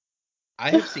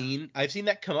 I've seen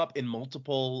that come up in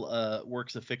multiple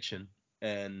works of fiction,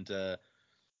 and a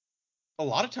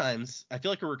lot of times I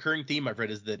feel like a recurring theme I've read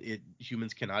is that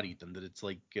humans cannot eat them, that it's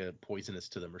like poisonous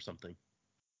to them or something.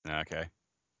 Okay.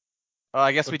 Well,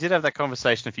 I guess we did have that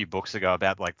conversation a few books ago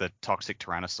about like the toxic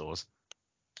tyrannosaurs.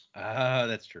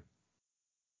 That's true.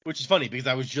 Which is funny because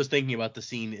I was just thinking about the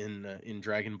scene in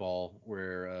Dragon Ball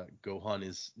where Gohan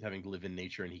is having to live in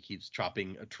nature and he keeps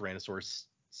chopping a Tyrannosaurus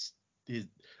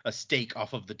a steak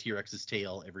off of the T-Rex's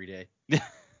tail every day.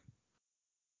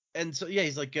 And so yeah,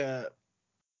 he's like,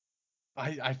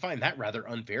 I find that rather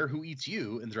unfair. Who eats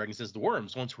you? And the dragon says, the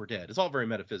worms once were dead. It's all very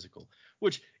metaphysical,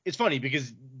 which is funny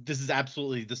because this is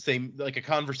absolutely the same, like a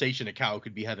conversation a cow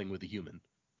could be having with a human.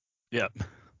 Yeah. But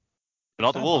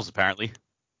not the wolves, apparently.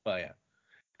 Oh yeah.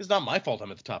 It's not my fault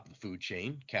I'm at the top of the food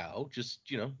chain, cow. Just,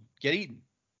 get eaten.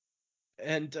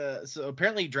 And so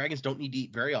apparently dragons don't need to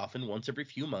eat very often, once every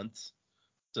few months.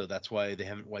 So that's why they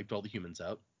haven't wiped all the humans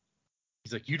out.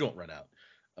 He's like, you don't run out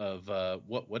of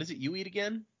what is it you eat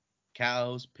again?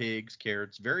 Cows, pigs,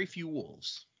 carrots, very few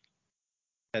wolves.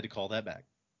 Had to call that back.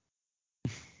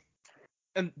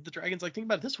 And the dragon's like, think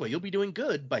about it this way. You'll be doing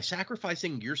good by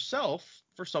sacrificing yourself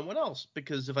for someone else.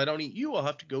 Because if I don't eat you, I'll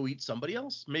have to go eat somebody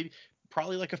else.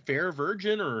 Probably like a fair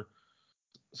virgin or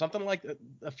something like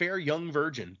a fair young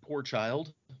virgin. Poor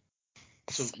child.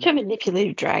 So, Such a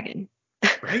manipulative dragon.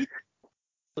 right?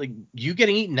 Like, you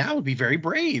getting eaten now would be very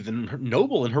brave and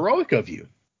noble and heroic of you.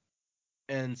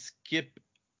 And Skip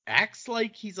acts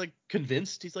like he's like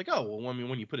convinced. He's like, oh, well, I mean,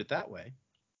 when you put it that way.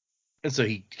 And so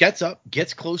he gets up,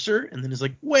 gets closer, and then is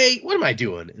like, wait, what am I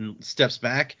doing? And steps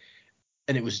back.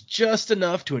 And it was just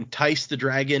enough to entice the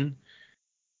dragon,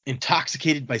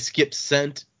 intoxicated by Skip's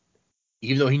scent.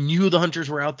 Even though he knew the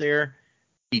hunters were out there,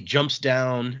 he jumps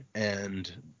down,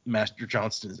 and Master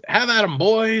Johnston is, have at 'em,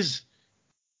 boys.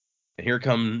 And here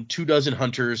come 24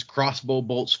 hunters, crossbow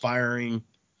bolts firing,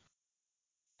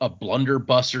 a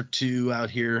blunderbuss or two out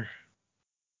here.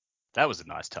 That was a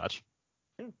nice touch.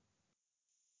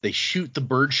 They shoot the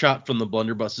birdshot from the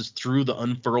blunderbusses through the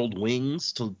unfurled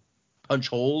wings to punch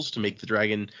holes to make the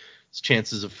dragon's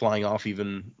chances of flying off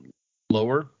even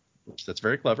lower, which that's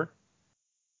very clever.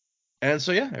 And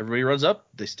so, yeah, everybody runs up.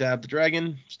 They stab the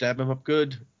dragon, stab him up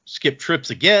good. Skip trips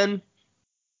again,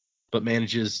 but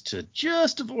manages to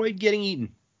just avoid getting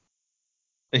eaten.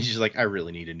 And he's just like, I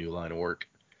really need a new line of work.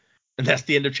 And that's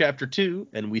the end of chapter 2.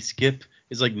 And we skip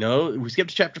to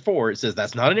chapter 4. It says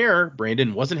that's not an error.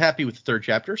 Brandon wasn't happy with the 3rd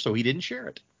chapter, so he didn't share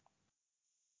it.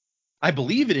 I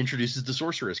believe it introduces the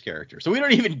sorceress character. So we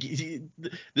don't even,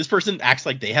 this person acts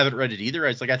like they haven't read it either.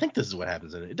 It's like, I think this is what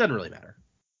happens in it. It doesn't really matter.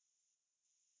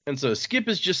 And so Skip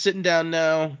is just sitting down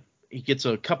now. He gets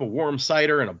a cup of warm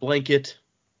cider and a blanket.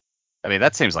 I mean,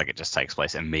 that seems like it just takes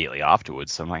place immediately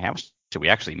afterwards. So I'm like, how much did we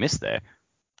actually miss there?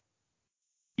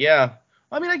 Yeah.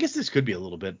 I mean, I guess this could be a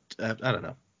little bit, I don't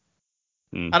know.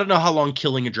 I don't know how long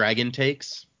killing a dragon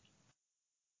takes.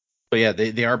 But yeah,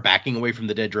 they are backing away from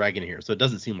the dead dragon here, so it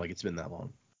doesn't seem like it's been that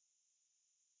long.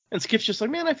 And Skip's just like,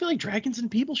 man, I feel like dragons and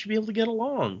people should be able to get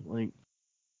along. Like,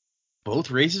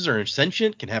 both races are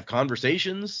sentient, can have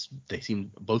conversations.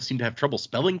 Both seem to have trouble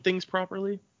spelling things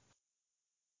properly.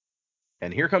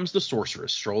 And here comes the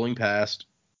sorceress strolling past.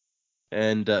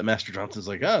 And Master Johnson's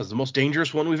like, it's the most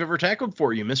dangerous one we've ever tackled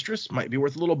for you, mistress. Might be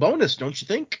worth a little bonus, don't you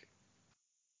think?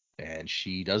 And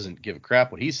she doesn't give a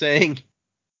crap what he's saying.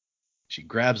 She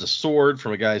grabs a sword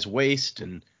from a guy's waist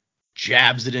and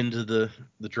jabs it into the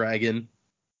dragon.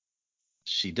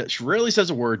 She rarely says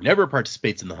a word, never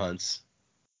participates in the hunts.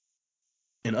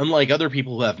 And unlike other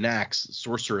people who have knacks,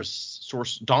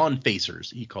 dawn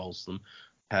facers, he calls them,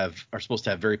 are supposed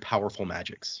to have very powerful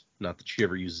magics. Not that she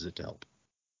ever uses it to help.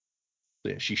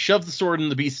 So, yeah, she shoves the sword in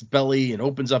the beast's belly and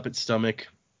opens up its stomach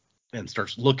and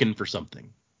starts looking for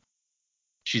something.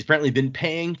 She's apparently been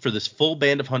paying for this full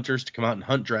band of hunters to come out and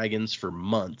hunt dragons for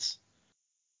months,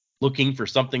 looking for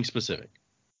something specific.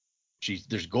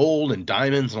 There's gold and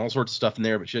diamonds and all sorts of stuff in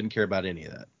there, but she doesn't care about any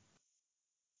of that.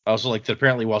 I also like that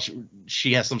apparently while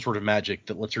she has some sort of magic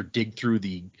that lets her dig through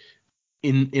the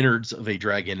innards of a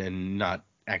dragon and not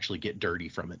actually get dirty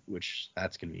from it, which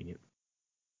that's convenient.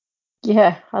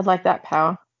 Yeah, I'd like that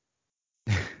power.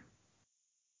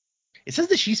 It says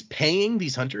that she's paying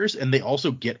these hunters, and they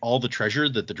also get all the treasure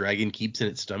that the dragon keeps in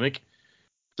its stomach.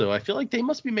 So I feel like they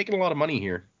must be making a lot of money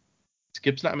here.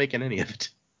 Skip's not making any of it.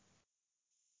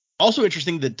 Also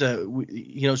interesting that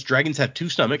dragons have two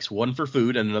stomachs, one for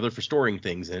food and another for storing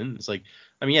things in. It's like,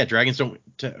 I mean, yeah, dragons don't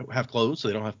have clothes, so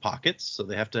they don't have pockets, so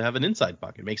they have to have an inside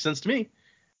pocket. Makes sense to me.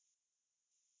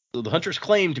 So the hunters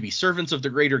claim to be servants of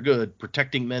the greater good,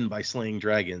 protecting men by slaying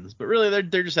dragons, but really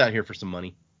they're just out here for some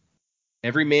money.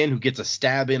 Every man who gets a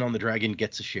stab in on the dragon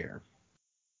gets a share.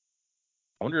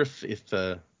 I wonder if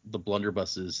the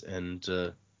blunderbusses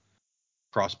and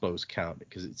crossbows count,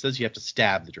 because it says you have to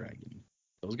stab the dragon.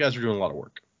 Those guys are doing a lot of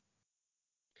work.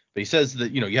 But he says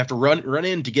that, you have to run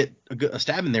in to get a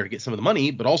stab in there to get some of the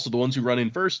money, but also the ones who run in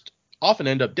first often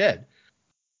end up dead.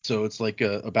 So it's like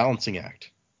a balancing act.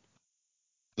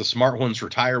 The smart ones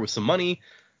retire with some money.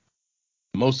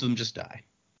 Most of them just die.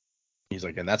 He's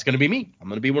like, and that's going to be me. I'm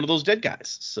going to be one of those dead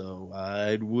guys. So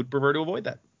I would prefer to avoid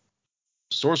that.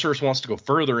 Sorceress wants to go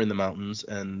further in the mountains,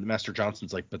 and Master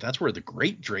Johnson's like, but that's where the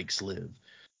great drakes live.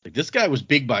 Like, this guy was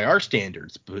big by our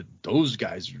standards, but those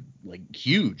guys are, like,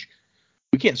 huge.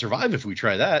 We can't survive if we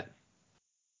try that.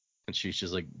 And she's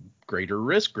just like, greater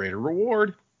risk, greater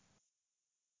reward.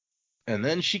 And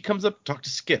then she comes up to talk to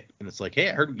Skip, and it's like, hey,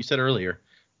 I heard what you said earlier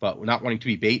about not wanting to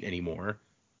be bait anymore.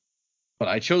 But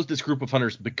I chose this group of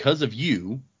hunters because of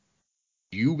you.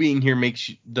 You being here makes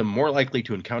them more likely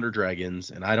to encounter dragons,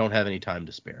 and I don't have any time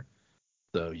to spare.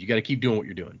 So you got to keep doing what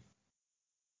you're doing.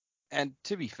 And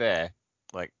to be fair,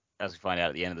 like, as we find out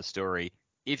at the end of the story,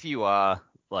 if you are,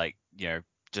 like,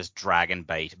 just dragon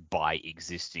bait by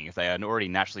existing, if they are already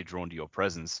naturally drawn to your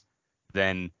presence,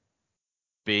 then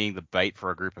being the bait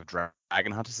for a group of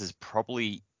dragon hunters is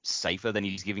probably safer than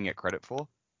he's giving it credit for.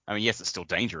 I mean, yes, it's still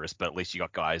dangerous, but at least you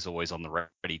got guys always on the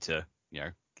ready to,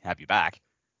 have you back.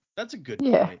 That's a good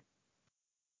Yeah. point.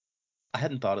 I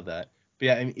hadn't thought of that. But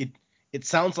yeah, I mean, it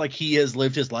sounds like he has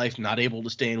lived his life not able to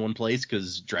stay in one place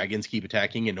because dragons keep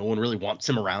attacking and no one really wants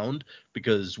him around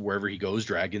because wherever he goes,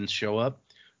 dragons show up.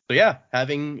 So yeah,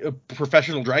 having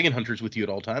professional dragon hunters with you at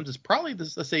all times is probably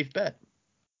a safe bet.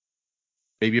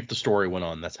 Maybe if the story went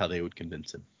on, that's how they would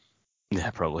convince him.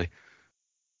 Yeah, probably.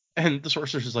 And the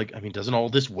sorceress is like, I mean, doesn't all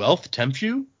this wealth tempt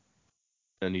you?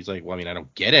 And he's like, well, I mean, I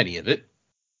don't get any of it.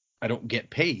 I don't get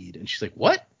paid. And she's like,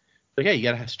 what? Like, yeah, you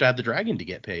gotta stab the dragon to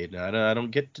get paid. And I don't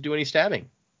get to do any stabbing.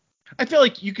 I feel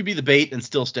like you could be the bait and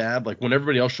still stab. Like, when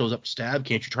everybody else shows up to stab,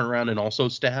 can't you turn around and also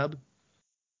stab?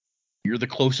 You're the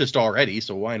closest already,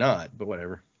 so why not? But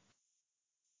whatever.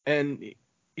 And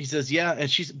he says, yeah,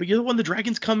 and but you're the one the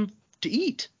dragons come to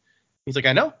eat. He's like,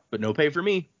 I know, but no pay for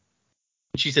me.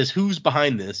 And she says, who's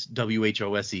behind this?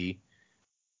 WHOSE.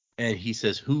 And he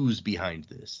says, who's behind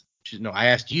this? She says, no, I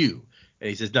asked you. And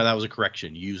he says, no, that was a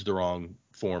correction. You used the wrong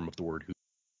form of the word who.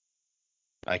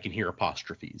 I can hear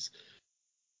apostrophes.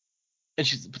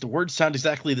 And but the words sound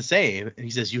exactly the same. And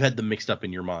he says, you had them mixed up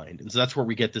in your mind. And so that's where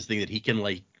we get this thing that he can,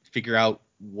 like, figure out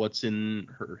what's in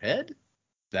her head.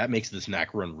 That makes this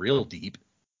knack run real deep.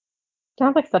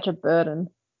 Sounds like such a burden.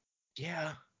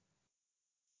 Yeah.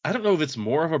 I don't know if it's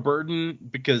more of a burden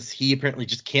because he apparently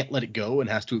just can't let it go and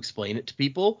has to explain it to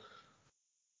people.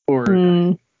 Or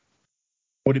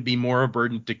would it be more of a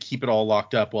burden to keep it all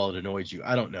locked up while it annoys you?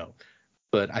 I don't know.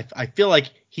 But I feel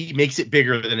like he makes it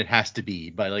bigger than it has to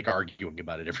be by, like, arguing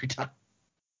about it every time.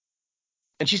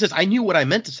 And she says, I knew what I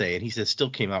meant to say. And he says, still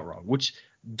came out wrong. Which,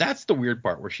 that's the weird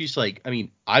part where she's like, I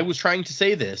mean, I was trying to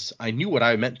say this. I knew what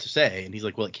I meant to say. And he's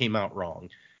like, well, it came out wrong.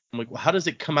 I'm like, well, how does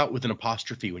it come out with an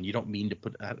apostrophe when you don't mean to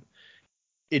put that?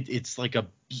 It's like a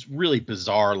really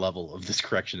bizarre level of this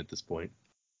correction at this point.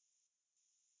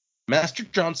 Master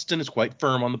Johnston is quite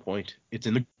firm on the point. It's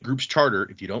in the group's charter.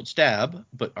 If you don't stab,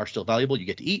 but are still valuable, you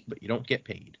get to eat, but you don't get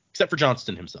paid. Except for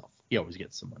Johnston himself. He always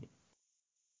gets some money.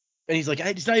 And he's like,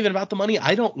 it's not even about the money.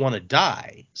 I don't want to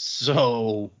die.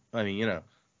 So, I mean,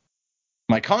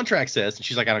 my contract says, and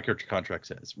she's like, I don't care what your contract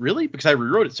says. Really? Because I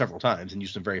rewrote it several times and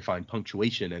used some very fine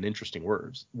punctuation and interesting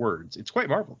words. It's quite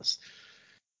marvelous.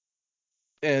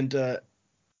 And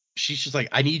she's just like,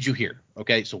 I need you here.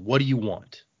 Okay, so what do you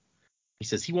want? He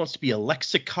says he wants to be a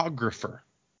lexicographer.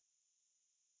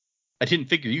 I didn't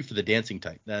figure you for the dancing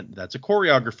type. That's a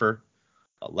choreographer.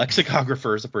 A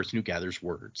lexicographer is a person who gathers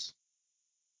words.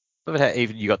 Love how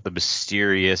even you got the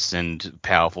mysterious and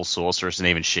powerful sorceress, and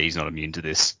even she's not immune to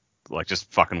this. Like,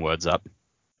 just fucking words up.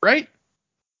 Right?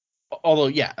 Although,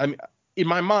 yeah, I mean, in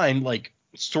my mind, like,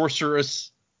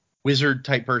 sorceress, wizard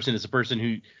type person is a person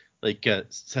who, like, has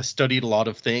studied a lot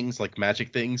of things, like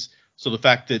magic things. So the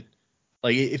fact that,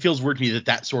 like, it feels weird to me that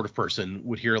that sort of person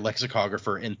would hear a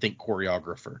lexicographer and think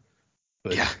choreographer.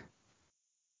 But Yeah.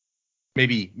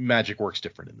 maybe magic works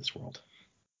different in this world.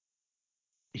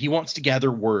 He wants to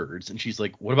gather words, and she's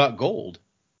like, what about gold?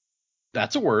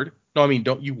 That's a word. No, I mean,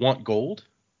 don't you want gold?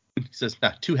 He says,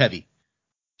 nah, too heavy.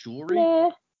 Jewelry? Yeah.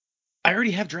 I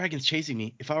already have dragons chasing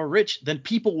me. If I were rich, then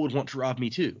people would want to rob me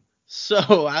too. So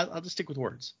I'll just stick with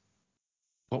words.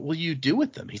 What will you do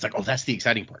with them? He's like, oh, that's the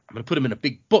exciting part. I'm going to put them in a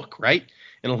big book, right?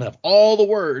 And it'll have all the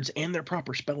words and their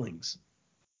proper spellings.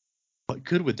 What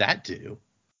good would that do?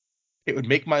 It would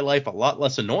make my life a lot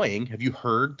less annoying. Have you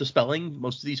heard the spelling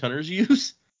most of these hunters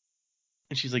use?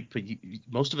 And she's like, but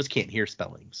most of us can't hear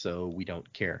spelling, so we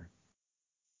don't care.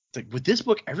 It's like, with this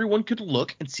book, everyone could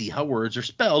look and see how words are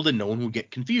spelled and no one would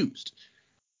get confused.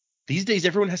 These days,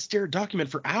 everyone has to stare at a document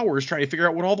for hours trying to figure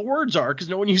out what all the words are because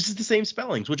no one uses the same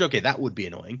spellings, which, okay, that would be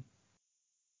annoying.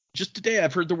 Just today,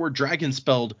 I've heard the word dragon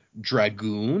spelled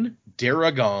dragoon,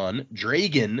 daragon,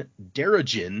 dragon,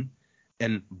 darajin,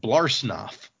 and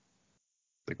blarsnaf.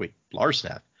 Like, wait,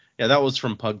 blarsnaf? Yeah, that was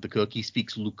from Pug the Cook. He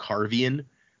speaks Lucarvian,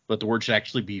 but the word should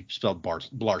actually be spelled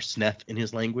blarsnef in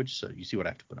his language, so you see what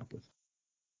I have to put up with.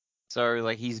 So,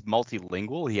 like, he's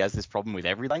multilingual. He has this problem with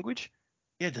every language.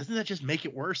 Yeah, doesn't that just make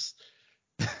it worse?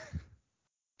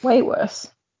 Way worse.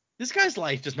 This guy's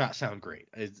life does not sound great,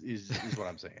 is what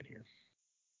I'm saying here.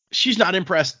 She's not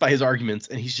impressed by his arguments,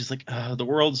 and he's just like, the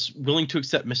world's willing to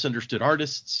accept misunderstood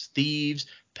artists, thieves,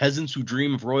 peasants who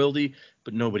dream of royalty,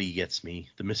 but nobody gets me,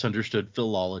 the misunderstood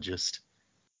philologist.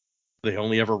 They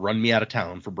only ever run me out of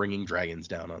town for bringing dragons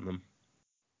down on them.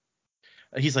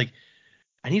 He's like,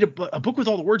 I need a book with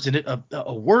all the words in it,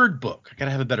 a word book. I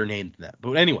gotta have a better name than that.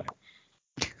 But anyway.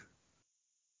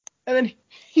 And then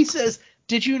he says,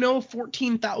 did you know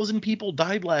 14,000 people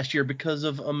died last year because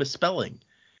of a misspelling?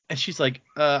 And she's like,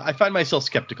 I find myself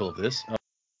skeptical of this.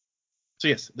 So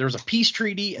yes, there was a peace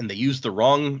treaty, and they used the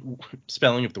wrong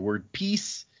spelling of the word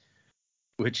peace,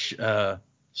 which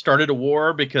started a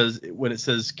war because when it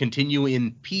says continue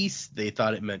in peace, they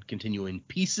thought it meant continue in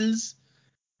pieces,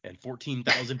 and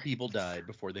 14,000 people died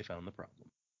before they found the problem.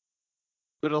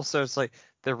 But also, it's like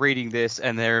they're reading this,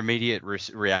 and their immediate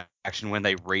reaction when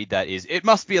they read that is, it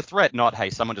must be a threat, not,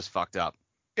 hey, someone just fucked up.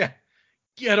 Yeah,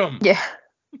 get them. Yeah.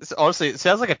 Honestly, it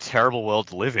sounds like a terrible world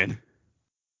to live in.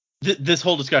 This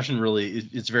whole discussion really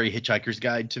is very Hitchhiker's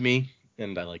Guide to me,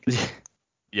 and I like it.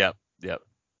 Yep.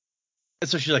 And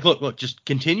so she's like, look, just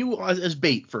continue as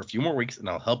bait for a few more weeks, and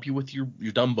I'll help you with your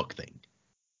dumb book thing.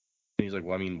 And he's like,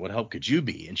 well, I mean, what help could you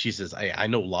be? And she says, I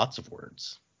know lots of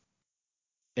words.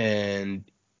 And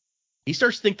he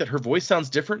starts to think that her voice sounds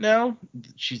different now.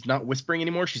 She's not whispering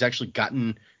anymore. She's actually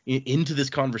gotten into this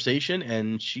conversation,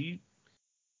 and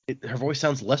her voice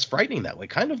sounds less frightening that way,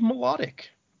 kind of melodic.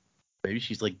 Maybe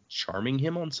she's like charming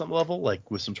him on some level,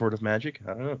 like with some sort of magic.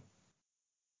 I don't know.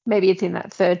 Maybe it's in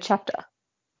that third chapter.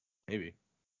 Maybe.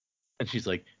 And she's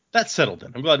like, that's settled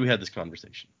then. I'm glad we had this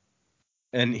conversation.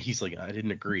 And he's like, I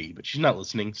didn't agree, but she's not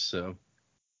listening. So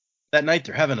that night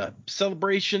they're having a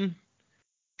celebration,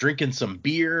 drinking some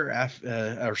beer,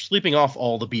 or sleeping off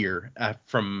all the beer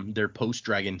from their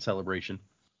post-dragon celebration.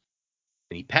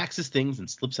 And he packs his things and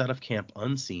slips out of camp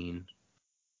unseen.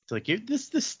 It's like, this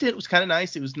stint was kind of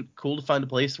nice. It was cool to find a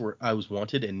place where I was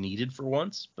wanted and needed for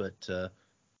once, but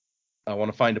I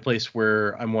want to find a place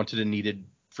where I'm wanted and needed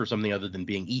for something other than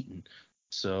being eaten.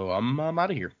 So I'm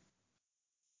out of here.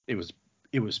 It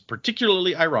was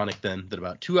particularly ironic then that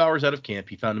about 2 hours out of camp,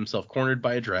 he found himself cornered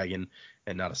by a dragon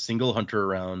and not a single hunter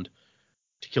around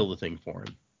to kill the thing for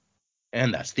him.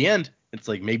 And that's the end. It's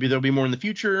like, maybe there'll be more in the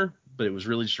future, but it was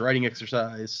really just a writing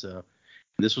exercise. So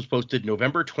this was posted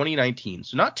November 2019,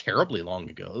 so not terribly long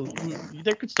ago.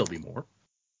 There could still be more.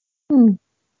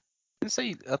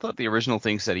 I thought the original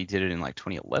thing said he did it in like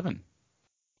 2011.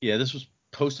 Yeah, this was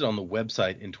posted on the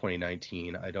website in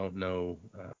 2019. I don't know.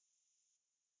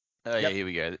 Yeah, here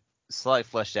we go. Slightly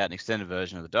fleshed out and extended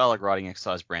version of the dialogue writing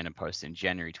exercise Brandon posted in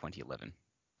January 2011.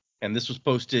 And this was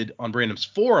posted on Brandon's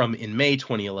forum in May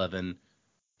 2011,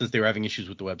 since they were having issues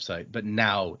with the website. But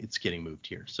now it's getting moved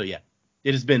here. So yeah,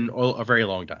 it has been a very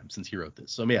long time since he wrote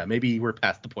this. So yeah, maybe we're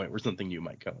past the point where something new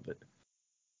might come of it.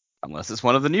 Unless it's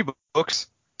one of the new books.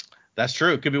 That's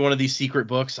true. It could be one of these secret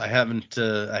books. I've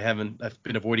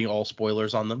been avoiding all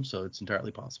spoilers on them, so it's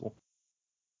entirely possible.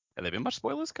 Have there been much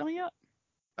spoilers coming out?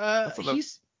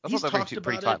 He's I thought they were talked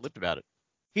pretty about it. tight-lipped about it.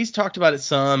 He's talked about it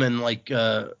some, and like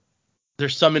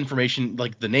there's some information,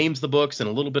 like the names of the books and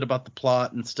a little bit about the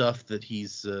plot and stuff that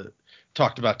he's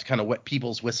talked about to kind of wet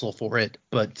people's whistle for it.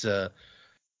 But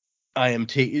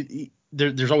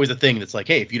there's always a thing that's like,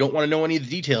 hey, if you don't want to know any of the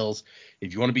details,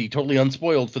 if you want to be totally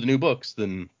unspoiled for the new books,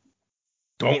 then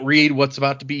don't read what's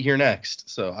about to be here next.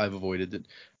 So I've avoided it.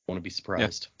 I want to be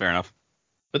surprised. Yeah, fair enough.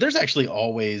 But there's actually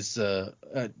always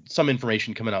some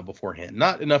information coming out beforehand.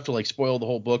 Not enough to like spoil the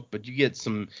whole book, but you get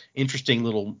some interesting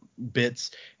little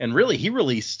bits. And really, he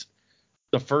released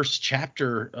the first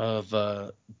chapter of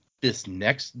the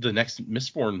next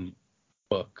Mistborn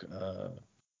book a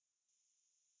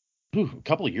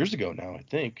couple of years ago now, I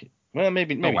think. Well,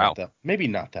 maybe wow.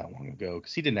 not that long ago,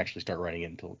 because he didn't actually start writing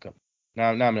it until a couple.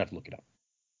 Now I'm gonna have to look it up.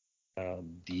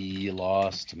 The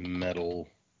Lost Metal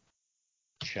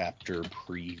chapter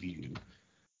preview.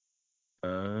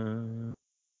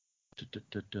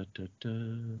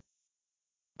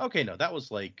 Okay, no, that was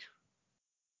like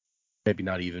maybe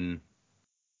not even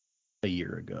a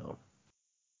year ago.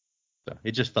 So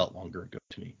it just felt longer ago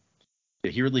to me.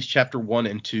 Yeah, he released chapter 1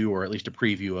 and 2, or at least a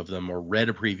preview of them, or read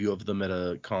a preview of them at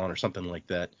a con or something like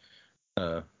that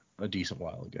a decent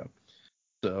while ago.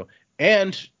 So,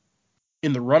 and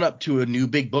in the run up to a new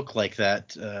big book like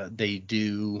that, they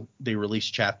release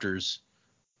chapters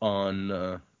on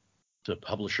the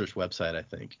publisher's website, I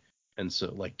think. And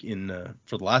so like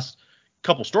for the last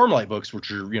couple Stormlight books, which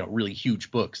are, really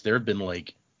huge books, there have been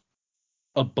like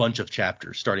a bunch of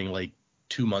chapters starting like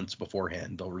 2 months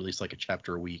beforehand. They'll release like a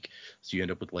chapter a week. So you end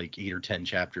up with like 8 or 10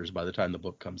 chapters by the time the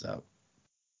book comes out.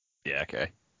 Yeah,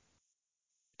 okay.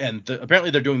 And apparently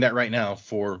they're doing that right now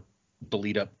for the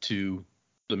lead up to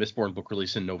the Mistborn book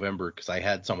release in November, because I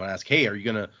had someone ask, hey, are you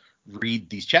going to read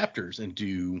these chapters and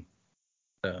do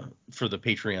for the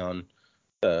Patreon,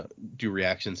 do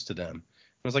reactions to them?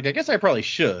 I was like, I guess I probably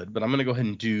should, but I'm going to go ahead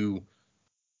and do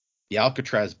the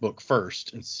Alcatraz book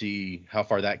first and see how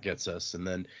far that gets us. And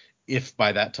then if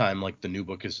by that time, like, the new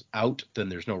book is out, then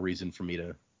there's no reason for me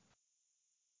to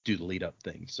do the lead up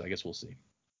thing. So I guess we'll see.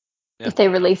 Yeah, If they're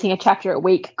releasing a chapter a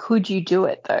week, could you do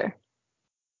it though?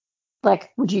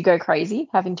 Like, would you go crazy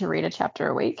having to read a chapter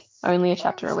a week? Only a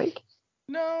chapter a week?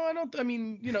 No, I don't. I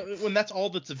mean, when that's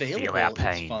all that's available, our it's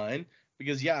pain. fine.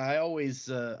 Because yeah, I always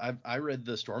I read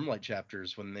the Stormlight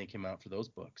chapters when they came out for those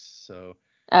books. So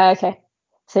Okay.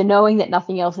 So knowing that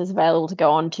nothing else is available to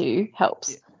go on to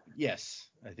helps. yes,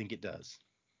 I think it does.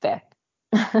 Fair.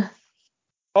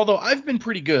 Although I've been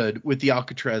pretty good with the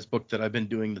Alcatraz book that I've been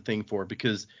doing the thing for,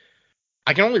 because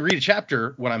I can only read a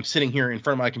chapter when I'm sitting here in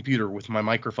front of my computer with my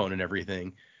microphone and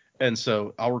everything. And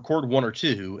so I'll record 1 or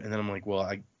 2, and then I'm like, well,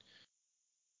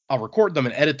 I'll record them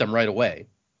and edit them right away.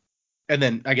 And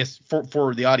then I guess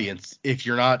for the audience, if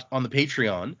you're not on the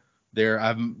Patreon,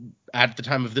 I'm at the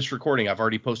time of this recording, I've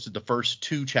already posted the first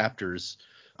 2 chapters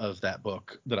of that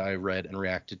book that I read and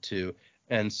reacted to.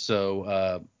 And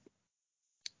so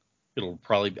it'll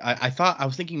probably, I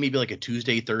was thinking maybe like a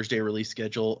Tuesday, Thursday release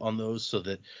schedule on those, so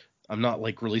that I'm not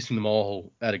like releasing them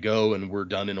all at a go and we're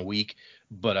done in a week,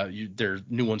 but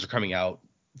new ones are coming out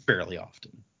fairly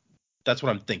often. That's what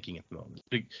I'm thinking at the moment.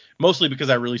 Mostly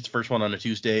because I released the first one on a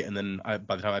Tuesday, and then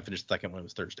by the time I finished the second one, it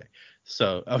was Thursday.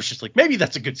 So I was just like, maybe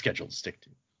that's a good schedule to stick to.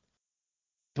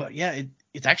 But yeah,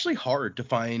 it's actually hard to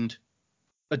find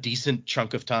a decent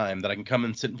chunk of time that I can come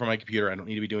and sit in front of my computer. I don't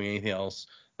need to be doing anything else,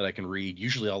 that I can read.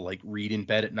 Usually I'll like read in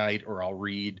bed at night, or I'll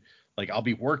read, like, I'll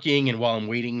be working, and while I'm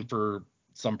waiting for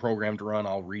some program to run,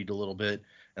 I'll read a little bit.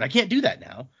 And I can't do that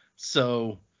now.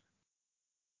 So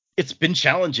it's been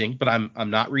challenging, but I'm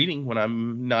not reading when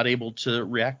I'm not able to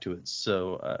react to it.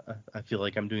 So I feel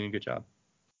like I'm doing a good job.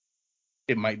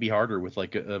 It might be harder with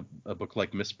like a book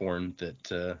like Mistborn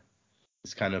that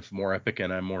is kind of more epic,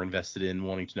 and I'm more invested in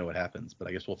wanting to know what happens. But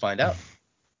I guess we'll find out.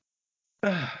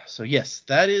 So yes,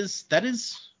 that is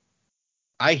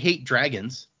I Hate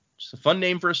Dragons. Just a fun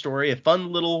name for a story, a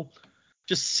fun little,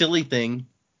 just silly thing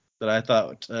that I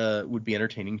thought would be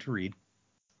entertaining to read.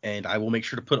 And I will make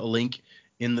sure to put a link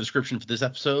in the description for this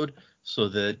episode so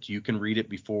that you can read it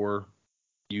before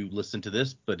you listen to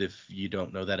this. But if you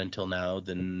don't know that until now,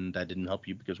 then that didn't help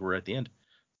you, because we're at the end.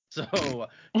 So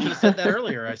should have said that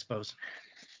earlier, I suppose.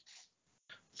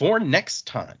 For next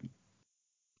time,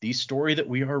 the story that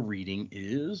we are reading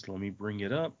is, let me bring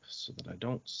it up so that I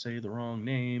don't say the wrong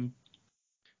name.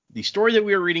 The story that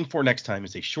we are reading for next time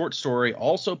is a short story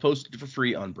also posted for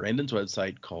free on Brandon's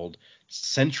website called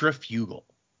Centrifugal.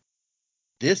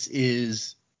 This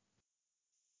is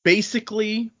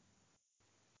basically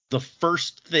the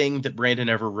first thing that Brandon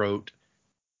ever wrote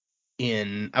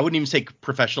in, I wouldn't even say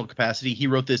professional capacity. He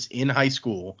wrote this in high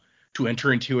school to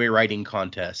enter into a writing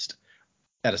contest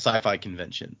at a sci-fi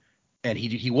convention, and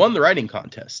he won the writing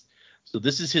contest. So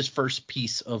this is his first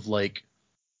piece of like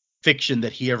fiction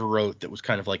that he ever wrote that was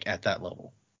kind of like at that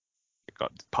level. It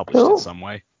got published Cool. in some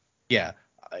way. Yeah,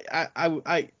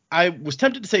 I was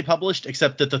tempted to say published,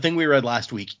 except that the thing we read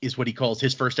last week is what he calls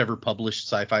his first ever published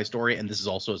sci-fi story, and this is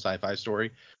also a sci-fi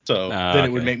story. So then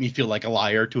it would Okay. make me feel like a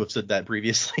liar to have said that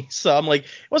previously. So I'm like,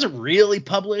 it wasn't really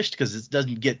published because it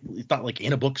doesn't get, it's not like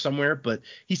in a book somewhere, but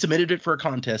he submitted it for a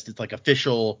contest. It's like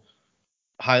official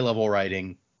high-level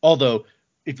writing. Although,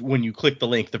 when you click the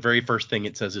link, the very first thing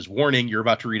it says is, warning, you're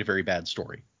about to read a very bad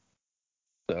story.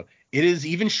 So it is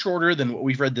even shorter than what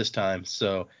we've read this time.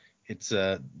 So it's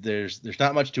there's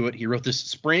not much to it. He wrote this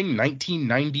spring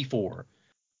 1994.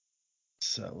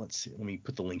 So let's see. Let me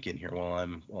put the link in here while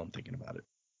I'm thinking about it.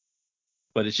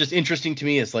 But it's just interesting to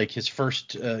me. It's like his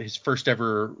first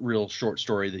ever real short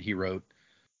story that he wrote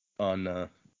on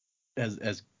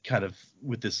as kind of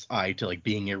with this eye to like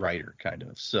being a writer kind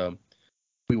of. So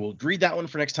we will read that one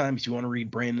for next time. If you want to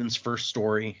read Brandon's first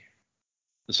story,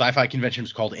 the sci-fi convention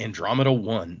was called Andromeda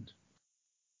 1.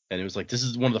 And it was like, this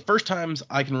is one of the first times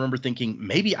I can remember thinking,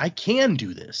 maybe I can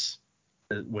do this,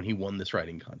 when he won this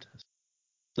writing contest.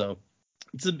 So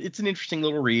it's an interesting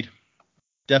little read.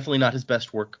 Definitely not his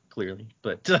best work, clearly,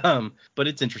 but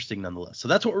it's interesting nonetheless. So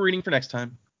that's what we're reading for next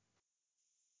time.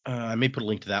 I may put a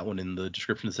link to that one in the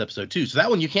description of this episode too. So that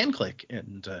one you can click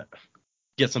and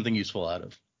get something useful out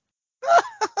of.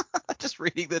 Just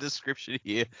reading the description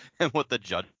here and what the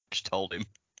judge told him.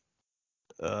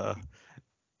 Yeah.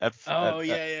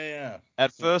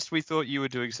 At first, we thought you were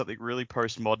doing something really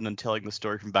postmodern and telling the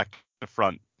story from back to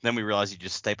front. Then we realized you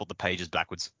just stapled the pages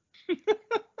backwards.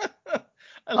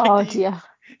 I like Oh that dear.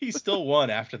 he still won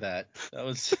after that. That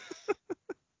was.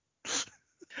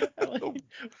 I like,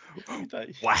 we thought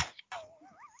Wow.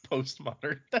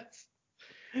 postmodern. That's.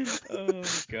 Oh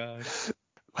god.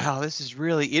 Wow, this is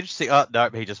really interesting. Oh, no,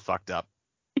 he just fucked up.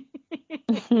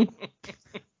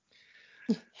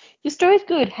 Your story's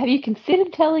good. Have you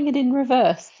considered telling it in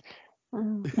reverse?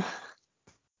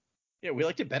 Yeah, we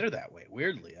liked it better that way.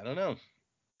 Weirdly, I don't know.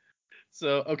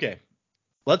 So okay,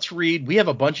 let's read. We have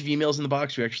a bunch of emails in the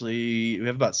box. We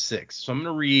have about 6. So I'm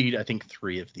gonna read, I think,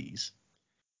 3 of these.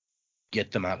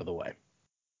 Get them out of the way.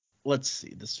 Let's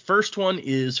see. This first one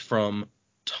is from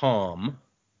Tom.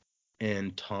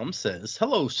 And Tom says,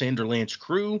 hello, Sandra Lance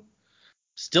crew.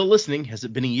 Still listening. Has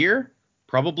it been a year?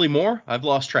 Probably more. I've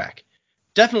lost track.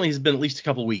 Definitely has been at least a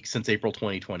couple weeks since April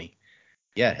 2020.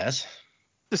 Yeah, it has.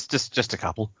 Just a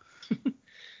couple.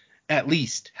 At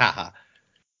least. Haha.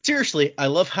 Seriously, I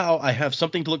love how I have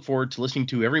something to look forward to listening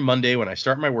to every Monday when I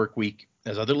start my work week.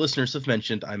 As other listeners have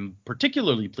mentioned, I'm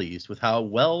particularly pleased with how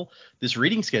well this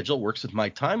reading schedule works with my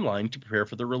timeline to prepare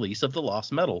for the release of The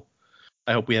Lost Metal.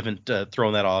 I hope we haven't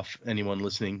thrown that off anyone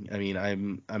listening. I mean,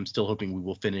 I'm still hoping we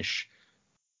will finish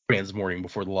Transmorning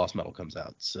before The Lost Metal comes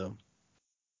out. So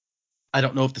I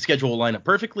don't know if the schedule will line up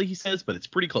perfectly, he says, but it's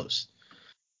pretty close.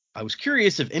 I was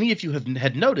curious if any of you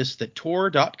had noticed that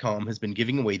Tor.com has been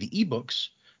giving away the ebooks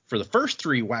for the first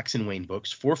 3 Wax and Wayne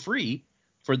books for free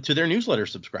to their newsletter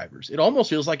subscribers. It almost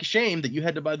feels like a shame that you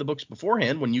had to buy the books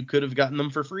beforehand when you could have gotten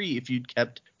them for free if you'd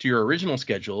kept to your original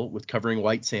schedule with covering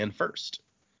White Sand first.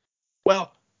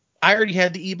 Well, I already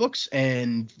had the ebooks,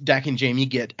 and Dak and Jamie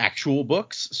get actual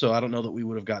books, so I don't know that we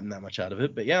would have gotten that much out of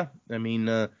it. But yeah, I mean,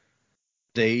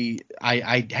 I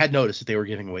had noticed that they were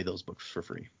giving away those books for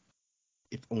free.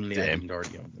 If only I didn't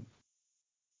already own them.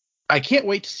 I can't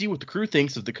wait to see what the crew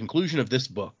thinks of the conclusion of this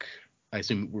book. I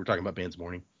assume we're talking about Band's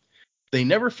Morning. They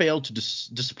never fail to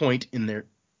disappoint in their.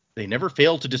 They never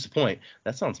fail to disappoint.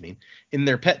 That sounds mean. In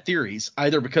their pet theories,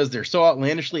 either because they're so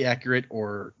outlandishly accurate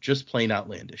or just plain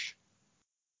outlandish.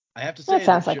 I have to say That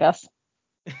sounds like us.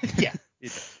 Yeah, it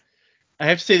does. I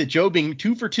have to say that Joe being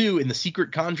 2 for 2 in the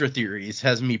secret Conjura theories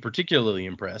has me particularly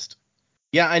impressed.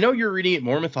 Yeah, I know you're reading it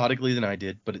more methodically than I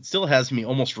did, but it still has me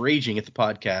almost raging at the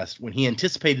podcast when he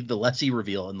anticipated the Lessie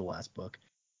reveal in the last book.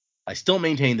 I still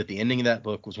maintain that the ending of that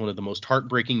book was one of the most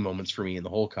heartbreaking moments for me in the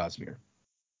whole Cosmere.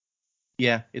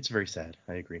 Yeah, it's very sad.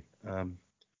 I agree. I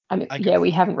mean, yeah,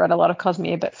 we haven't read a lot of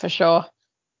Cosmere, but for sure,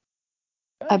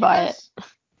 I buy it.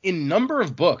 In number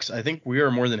of books, I think we are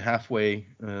more than halfway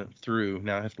through.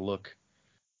 Now I have to look.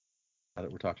 Now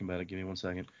that we're talking about it, give me 1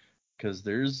 second. Because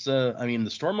there's, I mean, the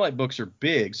Stormlight books are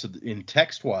big, so in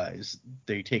text-wise,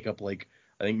 they take up, like,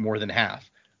 I think more than half.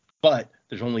 But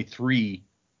there's only 4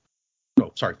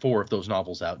 of those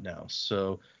novels out now.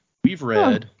 So we've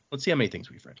read, let's see how many things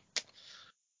we've read.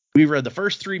 We read the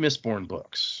first 3 Mistborn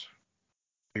books.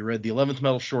 We read the 11th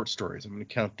Metal short stories. I'm going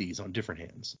to count these on different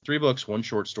hands. 3 books, 1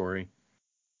 short story.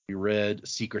 We read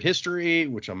Secret History,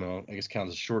 which I'm going to, I guess, count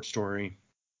as a short story.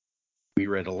 We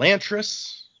read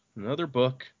Elantris, another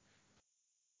book.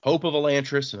 Hope of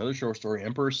Elantris, another short story.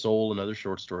 Emperor's Soul, another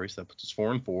short story. So that puts us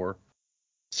 4 and 4.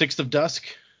 Sixth of Dusk,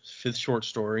 5th short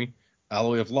story.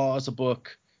 Alloy of Law is a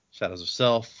book. Shadows of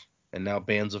Self, and now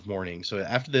Bands of Mourning. So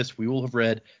after this, we will have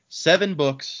read 7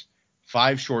 books,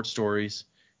 5 short stories,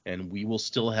 and we will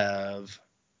still have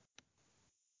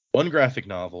 1 graphic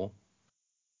novel,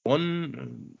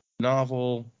 1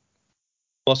 novel,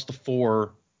 plus the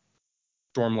 4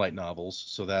 Stormlight novels.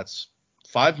 So that's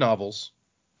 5 novels,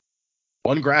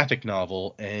 1 graphic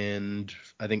novel, and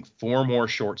I think 4 more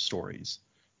short stories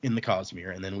in the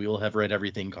Cosmere, and then we will have read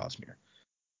everything Cosmere.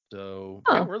 So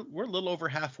yeah, we're a little over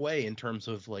halfway in terms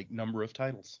of like number of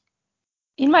titles.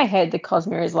 In my head, the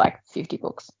Cosmere is like 50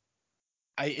 books.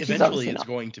 Eventually it's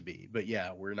going to be, but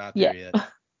yeah, we're not there yet.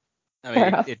 I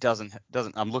mean, it doesn't.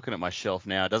 I'm looking at my shelf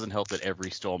now. It doesn't help that every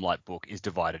Stormlight book is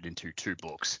divided into 2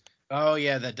 books. Oh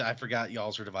yeah, that I forgot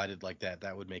y'all's are divided like that.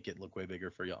 That would make it look way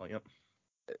bigger for y'all. Yep.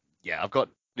 Yeah, I've got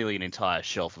nearly an entire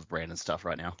shelf of Brandon stuff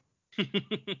right now.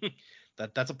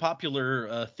 That's a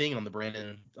popular thing on the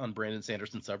Brandon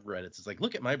Sanderson subreddits. It's like,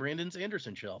 look at my Brandon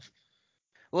Sanderson shelf.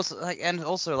 Well, and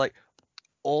also like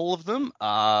all of them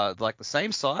are like the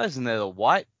same size and they're the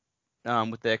white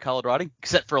with their colored writing,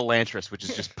 except for Elantris, which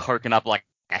is just poking up like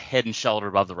a head and shoulder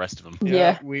above the rest of them.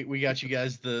 Yeah. We got you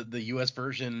guys the U.S.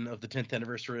 version of the 10th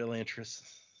anniversary of Elantris.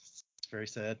 It's very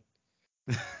sad.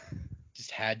 Just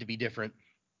had to be different.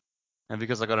 And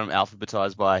because I got them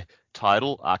alphabetized by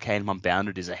title, Arcanum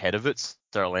Unbounded is ahead of it, so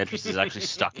Elantris is actually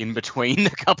stuck in between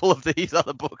a couple of these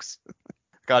other books.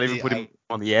 Can't even put him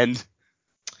on the end.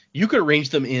 You could arrange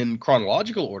them in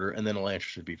chronological order, and then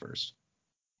Elantris would be first.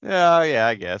 Yeah,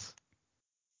 I guess.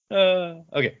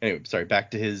 Okay, anyway, sorry,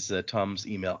 back to his Tom's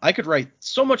email. I could write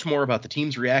so much more about the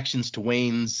team's reactions to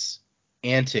Wayne's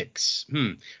antics.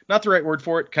 Not the right word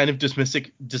for it. Kind of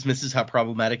dismisses how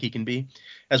problematic he can be,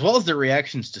 as well as their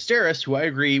reactions to Steris, who I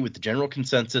agree with the general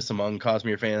consensus among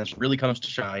Cosmere fans really comes to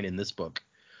shine in this book.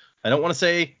 I don't want to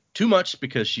say too much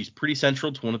because she's pretty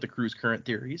central to one of the crew's current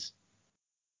theories,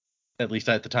 at least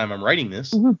at the time I'm writing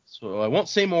this. Mm-hmm. So I won't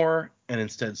say more and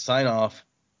instead sign off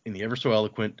in the ever so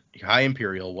eloquent High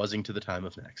Imperial wasing to the time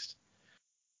of next.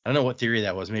 I don't know what theory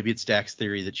that was. Maybe it's Dak's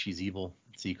theory that she's evil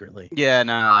secretly. Yeah,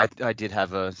 no, I did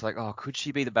have it's like, oh, could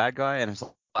she be the bad guy? And it's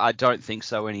like, I don't think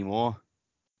so anymore.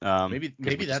 Maybe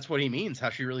that's what he means.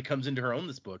 How she really comes into her own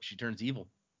this book. She turns evil.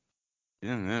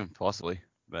 Yeah, possibly.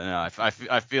 But no,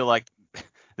 I feel like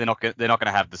they're not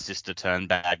gonna have the sister turn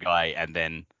bad guy and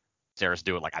then Steris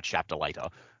do it like a chapter later.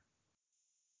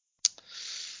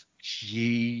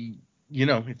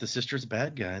 If the sister's a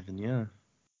bad guy, then yeah.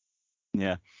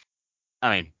 Yeah.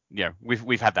 I mean, yeah,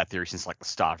 we've had that theory since like the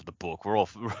start of the book. We're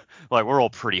all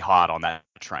pretty hard on that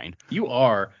train. You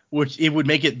are, which it would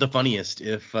make it the funniest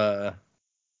if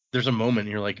there's a moment and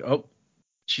you're like, oh,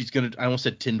 she's gonna. I almost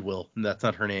said Tindwyl, and that's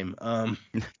not her name.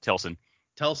 Telsin.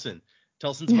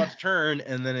 Telson's about to turn,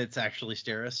 and then it's actually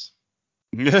Steris.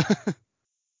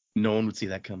 No one would see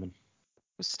that coming.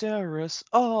 Steris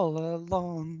all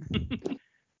along.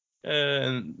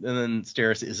 And then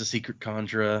Steris is a secret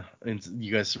Kandra, and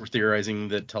you guys were theorizing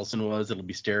that Telsin was. It'll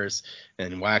be Steris,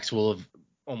 and Wax will have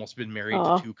almost been married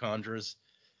to 2 Kandras.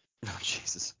 Oh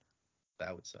Jesus,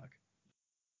 that would suck.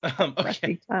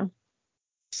 Okay.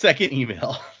 Second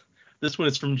email. This one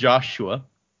is from Joshua.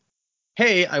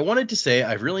 Hey, I wanted to say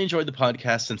I've really enjoyed the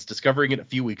podcast since discovering it a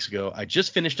few weeks ago. I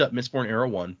just finished up Mistborn Era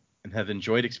 1 and have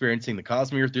enjoyed experiencing the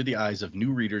Cosmere through the eyes of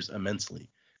new readers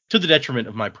immensely, to the detriment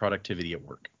of my productivity at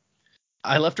work.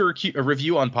 I left a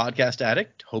review on Podcast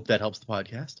Addict. Hope that helps the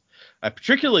podcast. I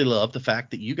particularly love the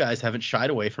fact that you guys haven't shied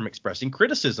away from expressing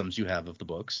criticisms you have of the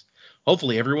books.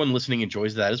 Hopefully everyone listening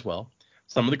enjoys that as well.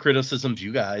 Some of the criticisms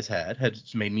you guys had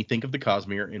made me think of the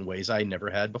Cosmere in ways I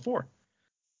never had before.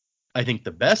 I think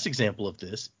the best example of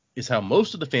this is how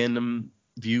most of the fandom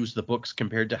views the books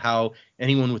compared to how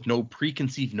anyone with no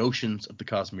preconceived notions of the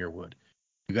Cosmere would.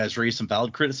 You guys raised some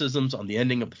valid criticisms on the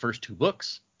ending of the first 2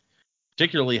 books,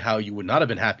 particularly how you would not have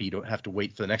been happy to have to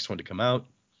wait for the next one to come out.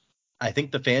 I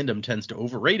think the fandom tends to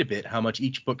overrate a bit how much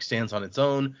each book stands on its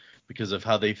own because of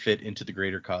how they fit into the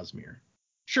greater Cosmere.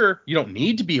 Sure, you don't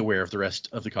need to be aware of the rest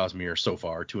of the Cosmere so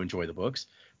far to enjoy the books,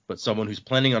 but someone who's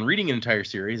planning on reading an entire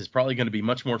series is probably going to be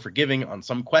much more forgiving on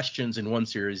some questions in one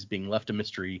series being left a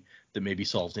mystery that may be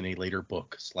solved in a later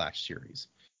book/series.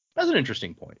 That's an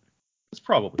interesting point. It's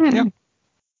probably. Yeah.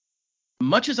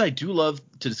 Much as I do love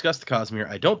to discuss the Cosmere,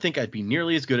 I don't think I'd be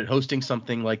nearly as good at hosting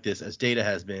something like this as Data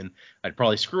has been. I'd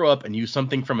probably screw up and use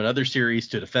something from another series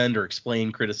to defend or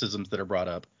explain criticisms that are brought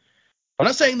up. I'm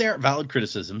not saying they aren't valid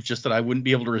criticisms, just that I wouldn't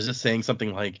be able to resist saying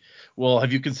something like, well,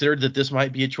 have you considered that this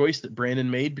might be a choice that Brandon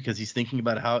made because he's thinking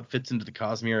about how it fits into the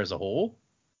Cosmere as a whole?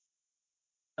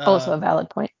 Also a valid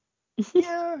point.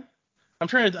 Yeah. I'm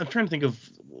trying to think of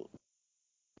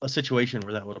a situation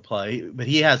where that would apply. But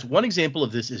he has one example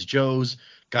of this is Joe's.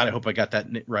 God, I hope I got that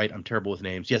right. I'm terrible with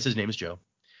names. Yes, his name is Joe.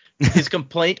 His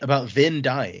complaint about Vin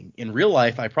dying. In real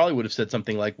life, I probably would have said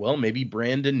something like, well, maybe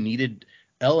Brandon needed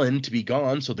Ellen to be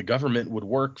gone so the government would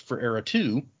work for Era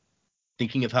 2,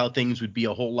 thinking of how things would be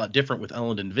a whole lot different with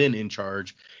Ellen and Vin in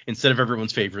charge instead of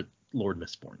everyone's favorite Lord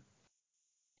Mistborn.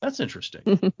 That's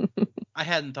interesting. I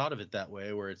hadn't thought of it that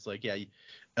way, where it's like, yeah,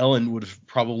 Ellen would have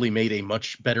probably made a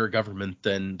much better government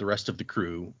than the rest of the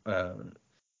crew. Yeah,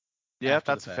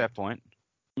 after that's the a fair fact. point.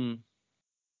 Hmm.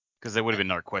 Because there would have been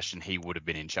no question he would have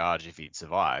been in charge if he'd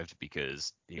survived,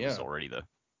 because he was Yeah. already the.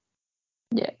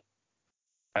 Yeah.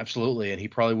 Absolutely, and he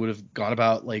probably would have gone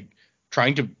about like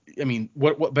trying to. I mean,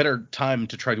 what better time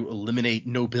to try to eliminate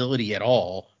nobility at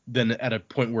all than at a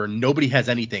point where nobody has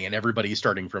anything and everybody is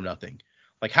starting from nothing?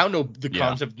 Like how the Yeah.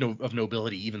 concept of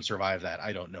nobility even survive that?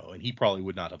 I don't know, and he probably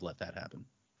would not have let that happen.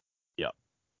 Yeah.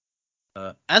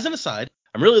 As an aside,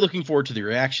 I'm really looking forward to the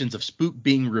reactions of Spook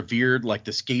being revered like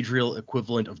the Scadrial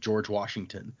equivalent of George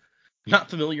Washington. I'm not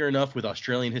familiar enough with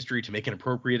Australian history to make an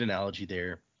appropriate analogy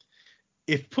there.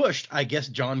 If pushed, I guess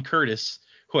John Curtis,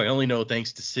 who I only know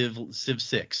thanks to Civ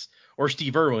 6, or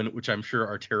Steve Irwin, which I'm sure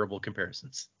are terrible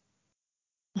comparisons.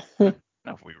 I don't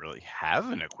know if we really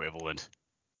have an equivalent.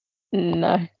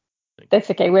 No. That's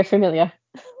okay. We're familiar.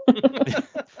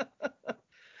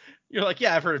 You're like,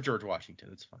 yeah, I've heard of George Washington.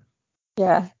 It's fine.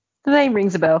 Yeah. The name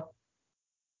rings a bell.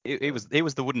 He was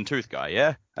the wooden tooth guy,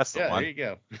 yeah? That's the Yeah, one. there you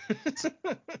go.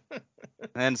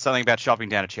 And something about chopping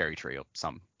down a cherry tree or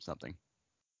something.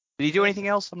 Did he do anything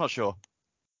else? I'm not sure.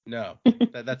 No,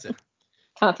 that's it.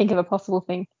 Can't think of a possible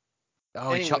thing. Oh,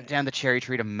 he Anyway. chopped down the cherry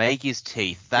tree to make his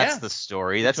teeth. That's Yeah, the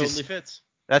story. It That's totally his fits.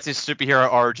 that's his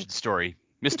superhero origin story.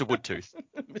 Mr. Woodtooth.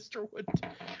 Mr. Wood.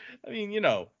 I mean,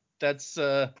 that's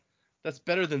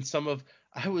better than some of.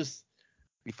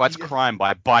 He fights crime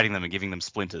by biting them and giving them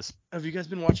splinters. Have you guys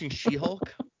been watching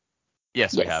She-Hulk?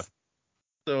 Yes, we have.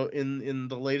 So in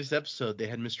the latest episode, they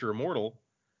had Mr. Immortal.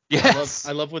 Yes.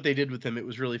 I love what they did with him. It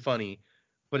was really funny,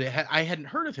 but I hadn't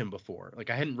heard of him before. Like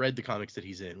I hadn't read the comics that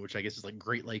he's in, which I guess is like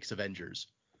Great Lakes Avengers.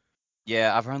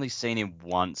 Yeah, I've only seen him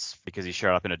once because he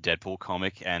showed up in a Deadpool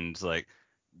comic and like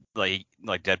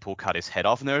Deadpool cut his head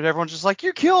off and everyone's just like,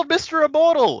 "You killed Mr.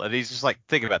 Immortal," and he's just like,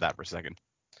 think about that for a second.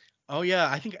 Oh yeah,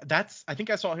 I think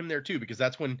I saw him there too because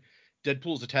that's when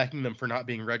Deadpool's attacking them for not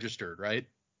being registered, right?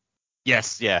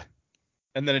 Yes, yeah.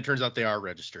 And then it turns out they are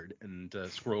registered, and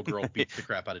Squirrel Girl beats the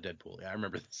crap out of Deadpool. Yeah, I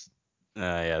remember this.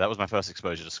 Yeah, that was my first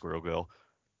exposure to Squirrel Girl.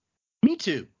 Me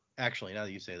too, actually. Now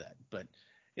that you say that, but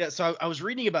yeah. So I was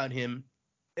reading about him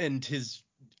and his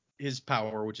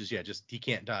power, which is just he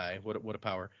can't die. What a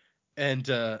power! And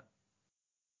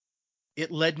it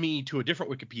led me to a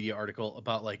different Wikipedia article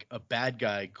about like a bad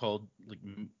guy called like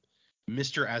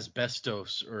Mr.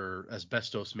 Asbestos or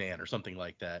Asbestos Man or something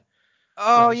like that. And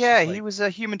I Oh was yeah, just he like, was a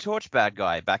Human Torch bad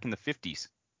guy back in the 50s.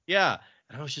 yeah,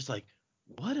 and I was just like,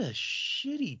 what a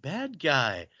shitty bad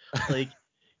guy. Like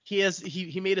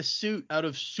he made a suit out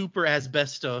of super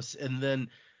asbestos and then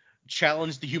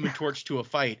challenged the Human Torch to a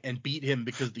fight and beat him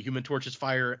because the Human Torch's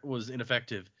fire was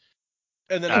ineffective.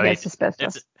 And then I mean, Against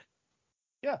asbestos.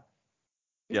 yeah.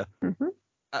 yeah. Mm-hmm.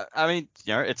 I mean,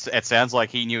 it sounds like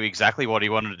he knew exactly what he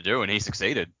wanted to do and he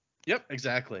succeeded. Yep,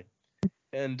 exactly.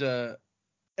 And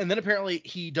then apparently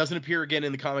he doesn't appear again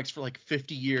in the comics for like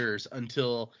 50 years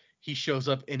until he shows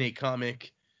up in a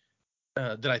comic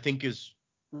that I think is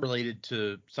related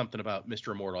to something about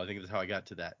Mr. Immortal. I think that's how I got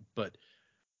to that. But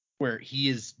where he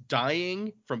is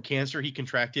dying from cancer he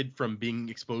contracted from being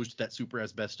exposed to that super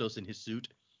asbestos in his suit.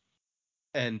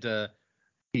 And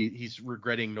he's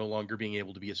regretting no longer being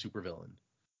able to be a supervillain.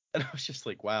 And I was just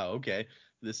like, wow, okay,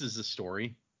 this is a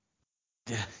story.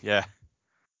 Yeah.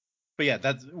 But yeah,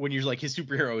 that's when you're like his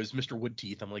superhero is Mr.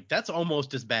 Woodteeth. I'm like, that's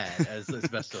almost as bad as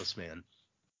Asbestos Man.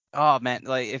 Oh man,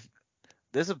 like if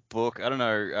there's a book, I don't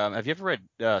know, have you ever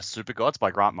read Super Gods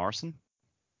by Grant Morrison?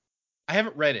 I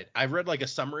haven't read it. I read like a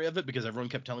summary of it because everyone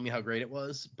kept telling me how great it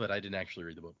was, but I didn't actually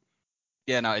read the book.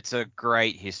 Yeah, no, it's a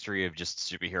great history of just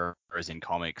superheroes in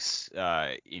comics,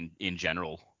 in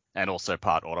general, and also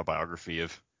part autobiography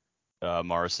of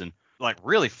Morrison. Like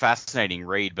really fascinating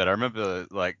read. But I remember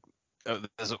like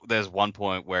there's one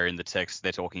point where in the text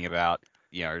they're talking about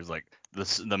it's like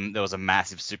there was a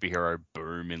massive superhero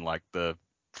boom in like the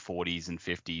 40s and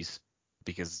 50s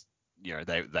because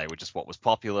they were just what was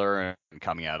popular, and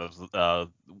coming out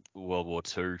of World War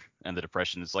II and the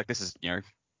Depression, it's like this is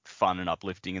fun and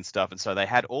uplifting and stuff, and so they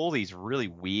had all these really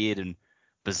weird and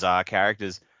bizarre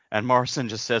characters. And Morrison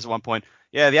just says at one point,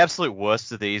 yeah, the absolute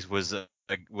worst of these was the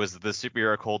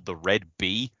superhero called the Red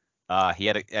Bee. He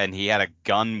had a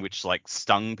gun which like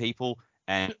stung people,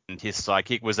 and his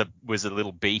sidekick was a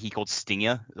little bee he called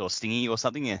Stinger or Stingy or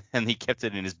something, and he kept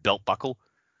it in his belt buckle.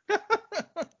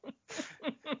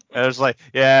 And it was like,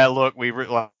 yeah, look, it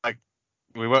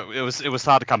was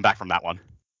hard to come back from that one.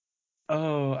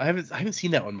 Oh, I haven't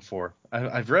seen that one before.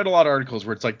 I've read a lot of articles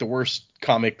where it's like the worst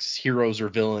comics heroes or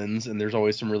villains, and there's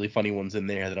always some really funny ones in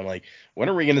there that I'm like, when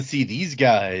are we gonna see these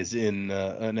guys in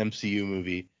an MCU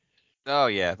movie? Oh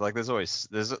yeah, like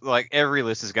there's like every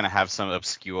list is gonna have some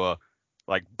obscure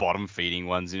like bottom feeding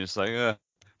ones, and it's like,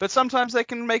 but sometimes they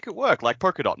can make it work, like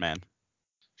Polka Dot Man.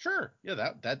 Sure, yeah,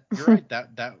 that you're right.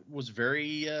 That was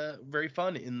very very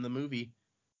fun in the movie,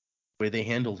 the way they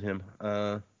handled him.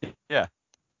 Yeah.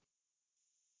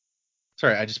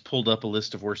 Sorry, I just pulled up a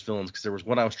list of worst villains because there was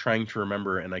one I was trying to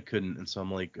remember and I couldn't, and so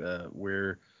I'm like,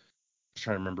 where? I was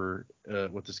trying to remember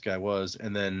what this guy was,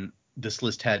 and then this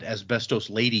list had Asbestos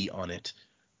Lady on it,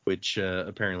 which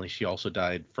apparently she also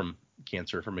died from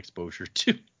cancer from exposure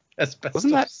to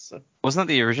asbestos. Wasn't that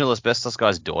the original Asbestos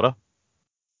guy's daughter?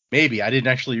 Maybe I didn't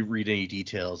actually read any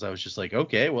details. I was just like,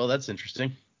 okay, well that's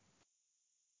interesting.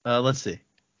 Let's see,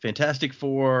 Fantastic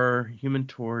Four, Human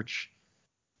Torch.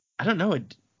 I don't know.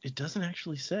 It doesn't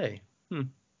actually say. No,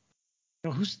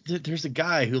 there's a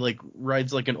guy who like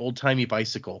rides like an old timey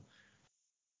bicycle.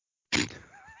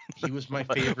 He was my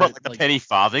favorite. What, like the penny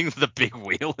farthing with the big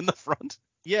wheel in the front?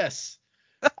 Yes.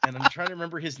 And I'm trying to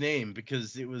remember his name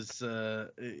because it was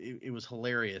it was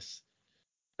hilarious.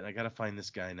 And I gotta find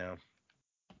this guy now.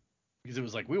 Because it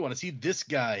was like, we want to see this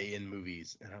guy in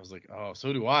movies. And I was like, oh,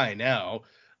 so do I now.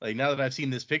 Like now that I've seen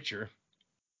this picture.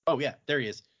 Oh yeah, there he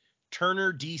is.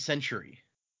 Turner D. Century.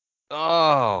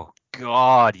 Oh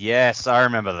God, yes, I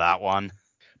remember that one.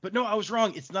 But no, I was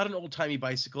wrong. It's not an old timey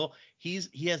bicycle. He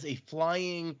has a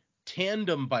flying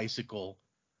tandem bicycle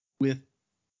with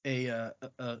a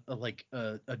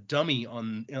dummy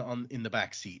on in the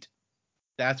back seat.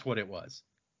 That's what it was.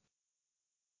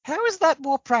 How is that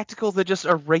more practical than just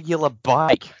a regular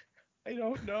bike? I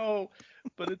don't know,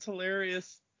 but it's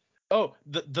hilarious. Oh,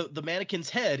 the mannequin's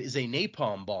head is a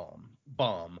napalm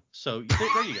bomb. So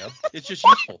there you go. It's just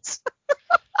useful.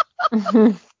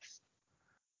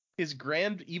 His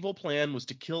grand evil plan was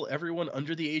to kill everyone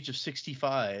under the age of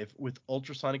 65 with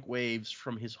ultrasonic waves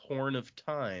from his horn of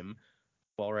time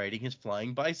while riding his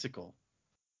flying bicycle.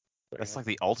 That's like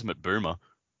the ultimate boomer.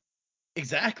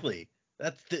 Exactly.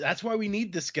 That's why we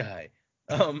need this guy.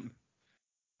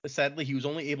 Sadly, he was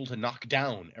only able to knock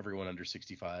down everyone under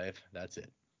 65. That's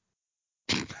it.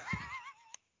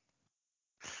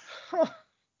 Huh.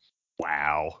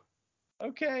 Wow.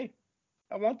 Okay.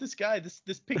 I want this guy.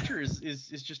 This picture is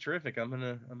just terrific. I'm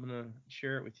gonna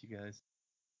share it with you guys.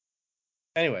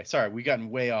 Anyway, sorry, we gotten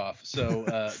way off. So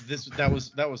that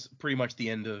was pretty much the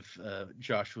end of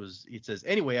Joshua's. It says,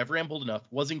 anyway, I've rambled enough.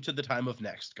 Wasing to the time of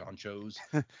next, Gonchos,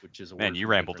 which is a Man, word you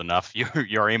from rambled different- enough.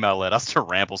 Your email led us to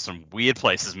ramble some weird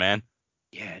places, man.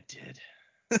 Yeah, it did.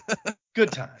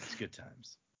 Good times.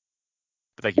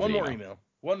 But thank you One for the more email.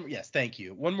 Yes, thank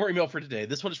you. One more email for today.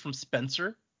 This one is from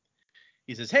Spencer.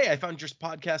 He says, hey, I found your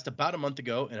podcast about a month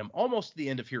ago, and I'm almost at the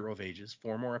end of Hero of Ages.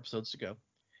 4 more episodes to go.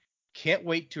 Can't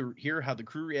wait to hear how the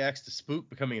crew reacts to Spook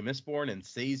becoming a Mistborn and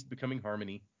Sazed becoming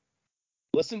Harmony.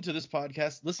 Listening to this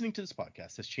podcast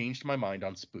has changed my mind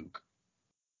on Spook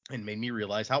and made me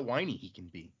realize how whiny he can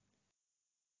be.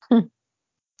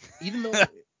 Even though,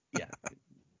 yeah,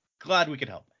 glad we could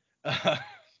help.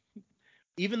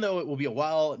 Even though it will be a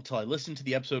while until I listen to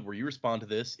the episode where you respond to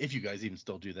this, if you guys even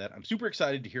still do that, I'm super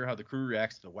excited to hear how the crew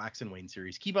reacts to the Wax and Wayne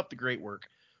series. Keep up the great work.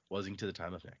 Wasing to the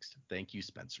time of next. Thank you,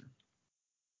 Spencer.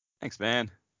 Thanks,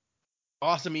 man.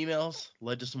 Awesome emails.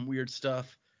 Led to some weird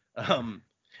stuff.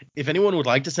 If anyone would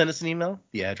like to send us an email,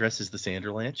 the address is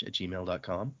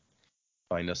thesanderlanch@gmail.com.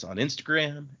 Find us on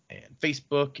Instagram and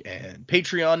Facebook and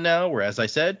Patreon now, where, as I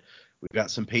said, we've got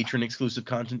some patron-exclusive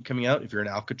content coming out. If you're an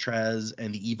Alcatraz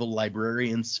and the Evil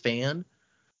Librarians fan,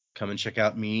 come and check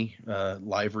out me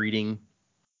live reading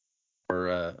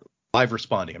or live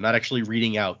responding. I'm not actually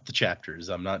reading out the chapters.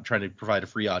 I'm not trying to provide a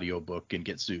free audiobook and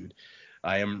get sued.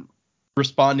 I am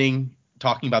responding,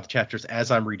 talking about the chapters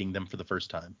as I'm reading them for the first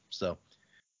time. So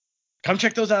come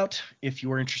check those out if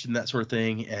you are interested in that sort of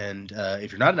thing. And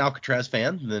if you're not an Alcatraz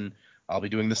fan, then I'll be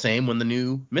doing the same when the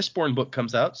new Mistborn book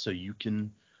comes out, so you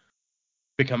can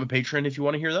become a patron if you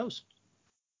want to hear those.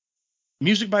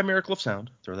 Music by Miracle of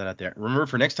Sound. Throw that out there. Remember,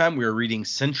 for next time, we are reading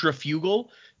Centrifugal,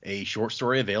 a short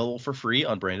story available for free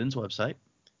on Brandon's website.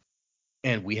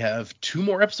 And we have 2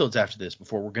 more episodes after this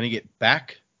before we're going to get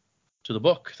back to the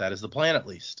book. That is the plan, at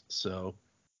least. So,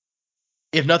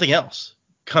 if nothing else,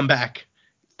 come back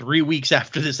 3 weeks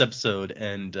after this episode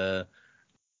and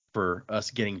for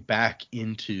us getting back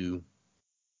into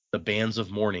the Bands of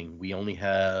Mourning. We only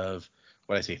have,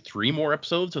 3 more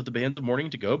episodes of the Bands of Mourning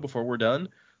to go before we're done.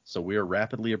 So we are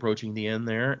rapidly approaching the end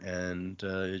there, and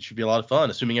it should be a lot of fun,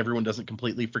 assuming everyone doesn't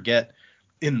completely forget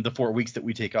in the 4 weeks that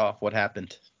we take off what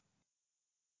happened.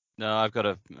 No,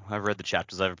 I've read the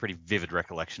chapters. I have a pretty vivid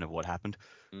recollection of what happened.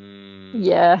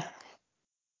 Yeah.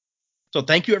 So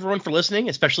thank you, everyone, for listening,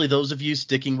 especially those of you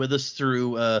sticking with us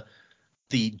through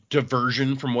the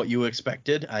diversion from what you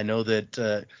expected. I know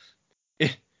that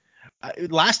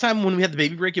last time when we had the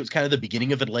baby break, it was kind of the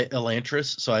beginning of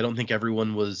Elantris, so I don't think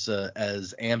everyone was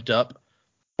as amped up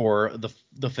for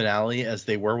the finale as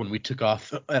they were when we took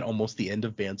off at almost the end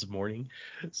of Bands of Mourning.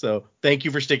 So thank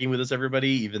you for sticking with us, everybody,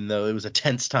 even though it was a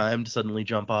tense time to suddenly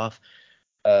jump off.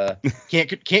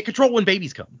 Can't control when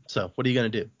babies come, so what are you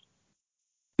going to do?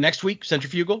 Next week,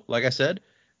 Centrifugal, like I said,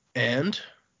 and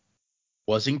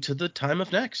Wuzzing to the Time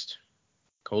of Next.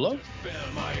 Colo?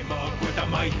 Fill my mug with a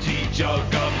mighty jug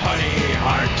of honey,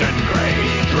 heart and grey,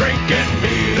 drinking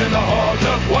mead in the halls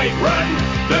of Whiterun,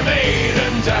 the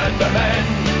maidens and the men.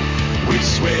 We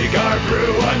swig our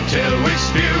brew until we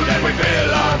spew, then we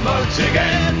fill our mugs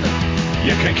again.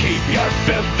 You can keep your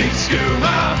filthy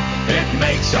skooma, it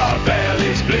makes our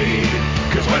bellies bleed.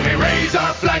 'Cause when we raise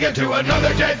our flagon to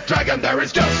another dead dragon, there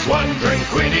is just one drink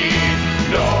we need,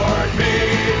 Nordmead.